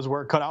Payton's got his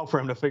work cut out for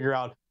him to figure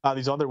out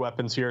these other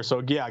weapons here.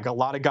 So, yeah, I got a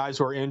lot of guys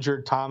who are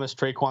injured. Thomas,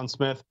 Traquan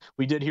Smith.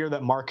 We did hear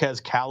that Marquez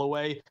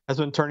Callaway has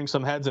been turning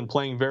some heads and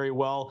playing very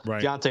well.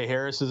 Right. Deontay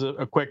Harris is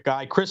a quick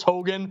guy. Chris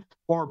Hogan,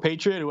 former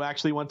Patriot, who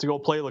actually went to go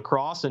play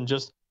lacrosse and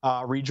just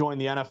rejoined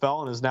the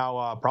NFL and is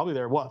now probably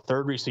their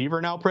third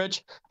receiver now,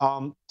 Pritch.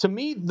 To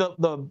me,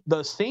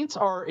 the Saints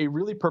are a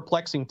really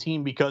perplexing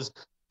team because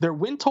their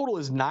win total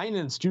is 9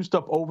 and it's juiced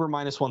up over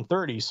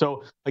 -130.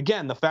 So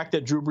again, the fact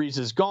that Drew Brees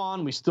is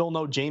gone, we still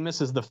know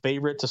Jameis is the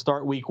favorite to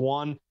start week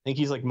 1. I think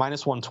he's like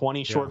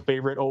 -120, short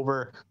favorite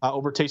over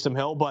Taysom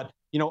Hill. But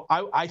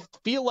I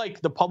feel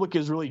like the public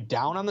is really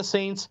down on the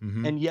Saints,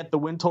 and yet the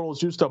win total is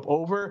juiced up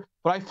over.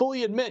 But I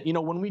fully admit,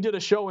 when we did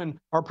a show and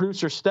our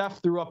producer Steph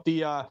threw up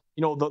the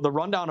the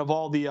rundown of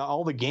all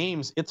the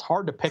games, it's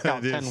hard to pick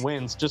out 10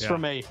 wins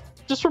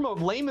from a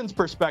layman's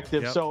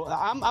perspective. Yep. So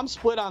I'm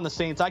split on the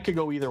Saints. I could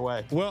go either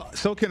way. Well,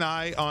 so can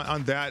I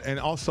on that. And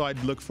also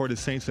I'd look for the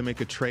Saints to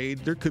make a trade.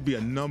 There could be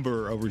a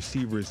number of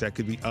receivers that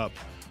could be up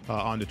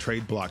on the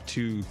trade block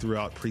too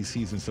throughout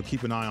preseason. So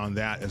keep an eye on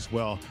that as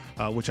well,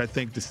 which I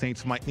think the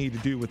Saints might need to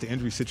do with the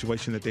injury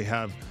situation that they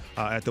have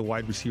at the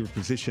wide receiver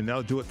position.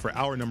 That'll do it for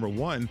hour number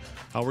 1.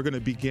 We're going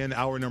to begin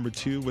hour number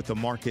 2 with the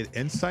market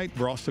insight.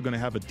 We're also going to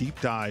have a deep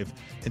dive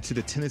into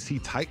the Tennessee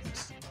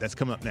Titans. That's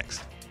coming up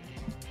next.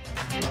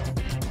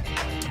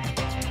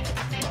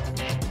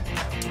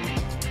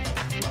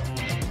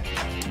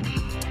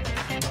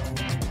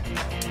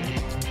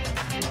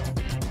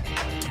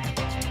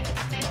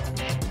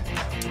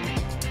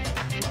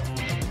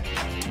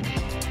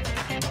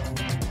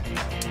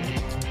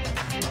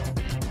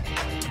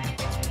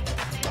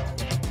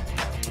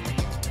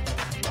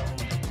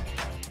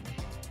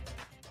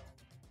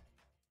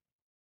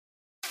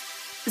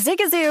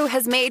 Zigazoo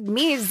has made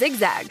me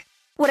zigzag.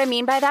 What I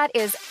mean by that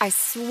is I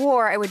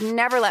swore I would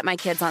never let my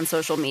kids on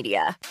social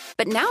media,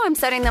 but now I'm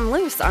setting them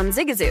loose on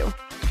Zigazoo.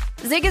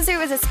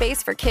 Zigazoo is a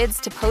space for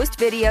kids to post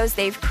videos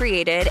they've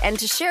created and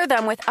to share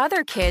them with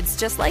other kids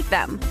just like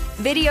them.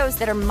 Videos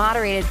that are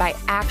moderated by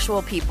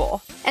actual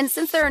people. And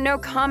since there are no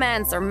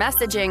comments or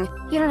messaging,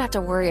 you don't have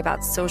to worry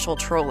about social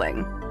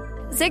trolling.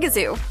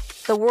 Zigazoo,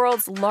 the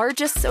world's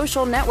largest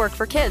social network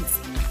for kids.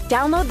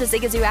 Download the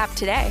Zigazoo app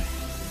today.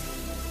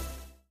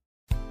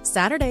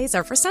 Saturdays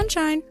are for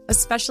sunshine,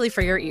 especially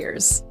for your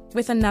ears.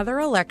 With another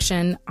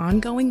election,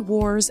 ongoing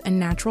wars, and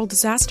natural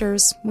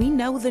disasters, we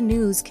know the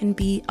news can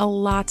be a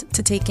lot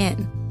to take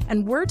in.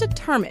 And we're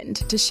determined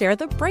to share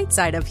the bright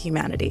side of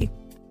humanity.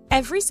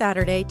 Every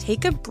Saturday,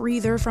 take a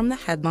breather from the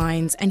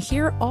headlines and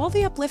hear all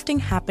the uplifting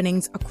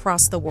happenings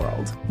across the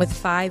world with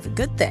 5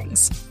 Good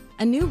Things,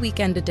 a new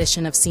weekend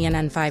edition of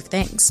CNN 5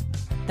 Things.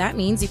 That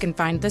means you can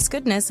find this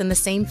goodness in the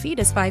same feed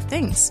as 5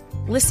 Things.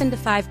 Listen to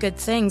 5 Good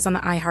Things on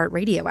the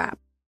iHeartRadio app.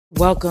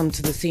 Welcome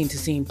to the Scene to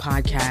Scene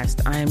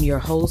podcast. I am your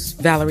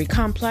host, Valerie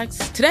Complex.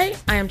 Today,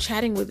 I am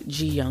chatting with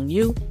Ji Young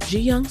Yu. Ji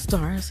Young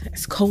stars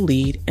as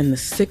co-lead in the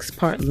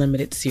 6-part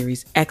limited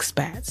series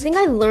Expats. I think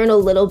I learn a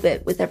little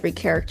bit with every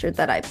character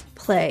that I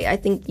play. I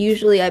think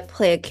usually I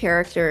play a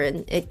character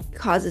and it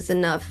causes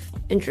enough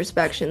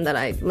introspection that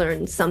I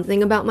learn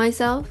something about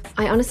myself.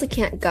 I honestly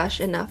can't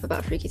gush enough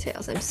about Freaky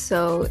Tales. I'm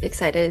so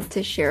excited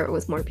to share it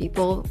with more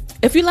people.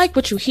 If you like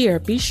what you hear,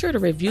 be sure to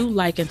review,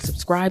 like, and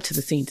subscribe to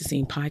the Scene to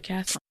Scene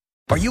podcast.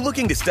 Are you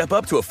looking to step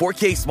up to a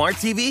 4K smart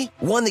TV?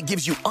 One that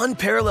gives you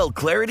unparalleled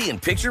clarity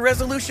and picture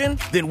resolution?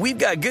 Then we've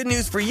got good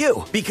news for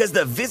you, because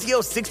the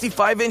Vizio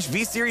 65-inch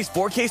V-Series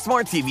 4K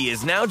smart TV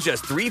is now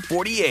just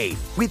 $348.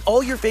 With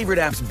all your favorite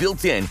apps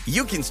built in,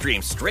 you can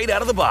stream straight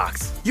out of the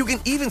box. You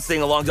can even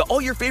sing along to all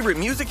your favorite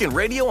music and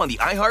radio on the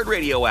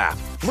iHeartRadio app.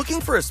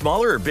 Looking for a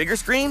smaller or bigger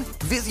screen?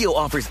 Vizio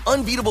offers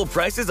unbeatable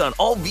prices on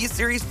all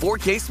V-Series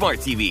 4K smart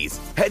TVs.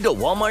 Head to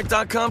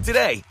Walmart.com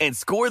today and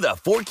score the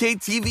 4K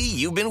TV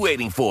you've been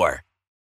waiting for.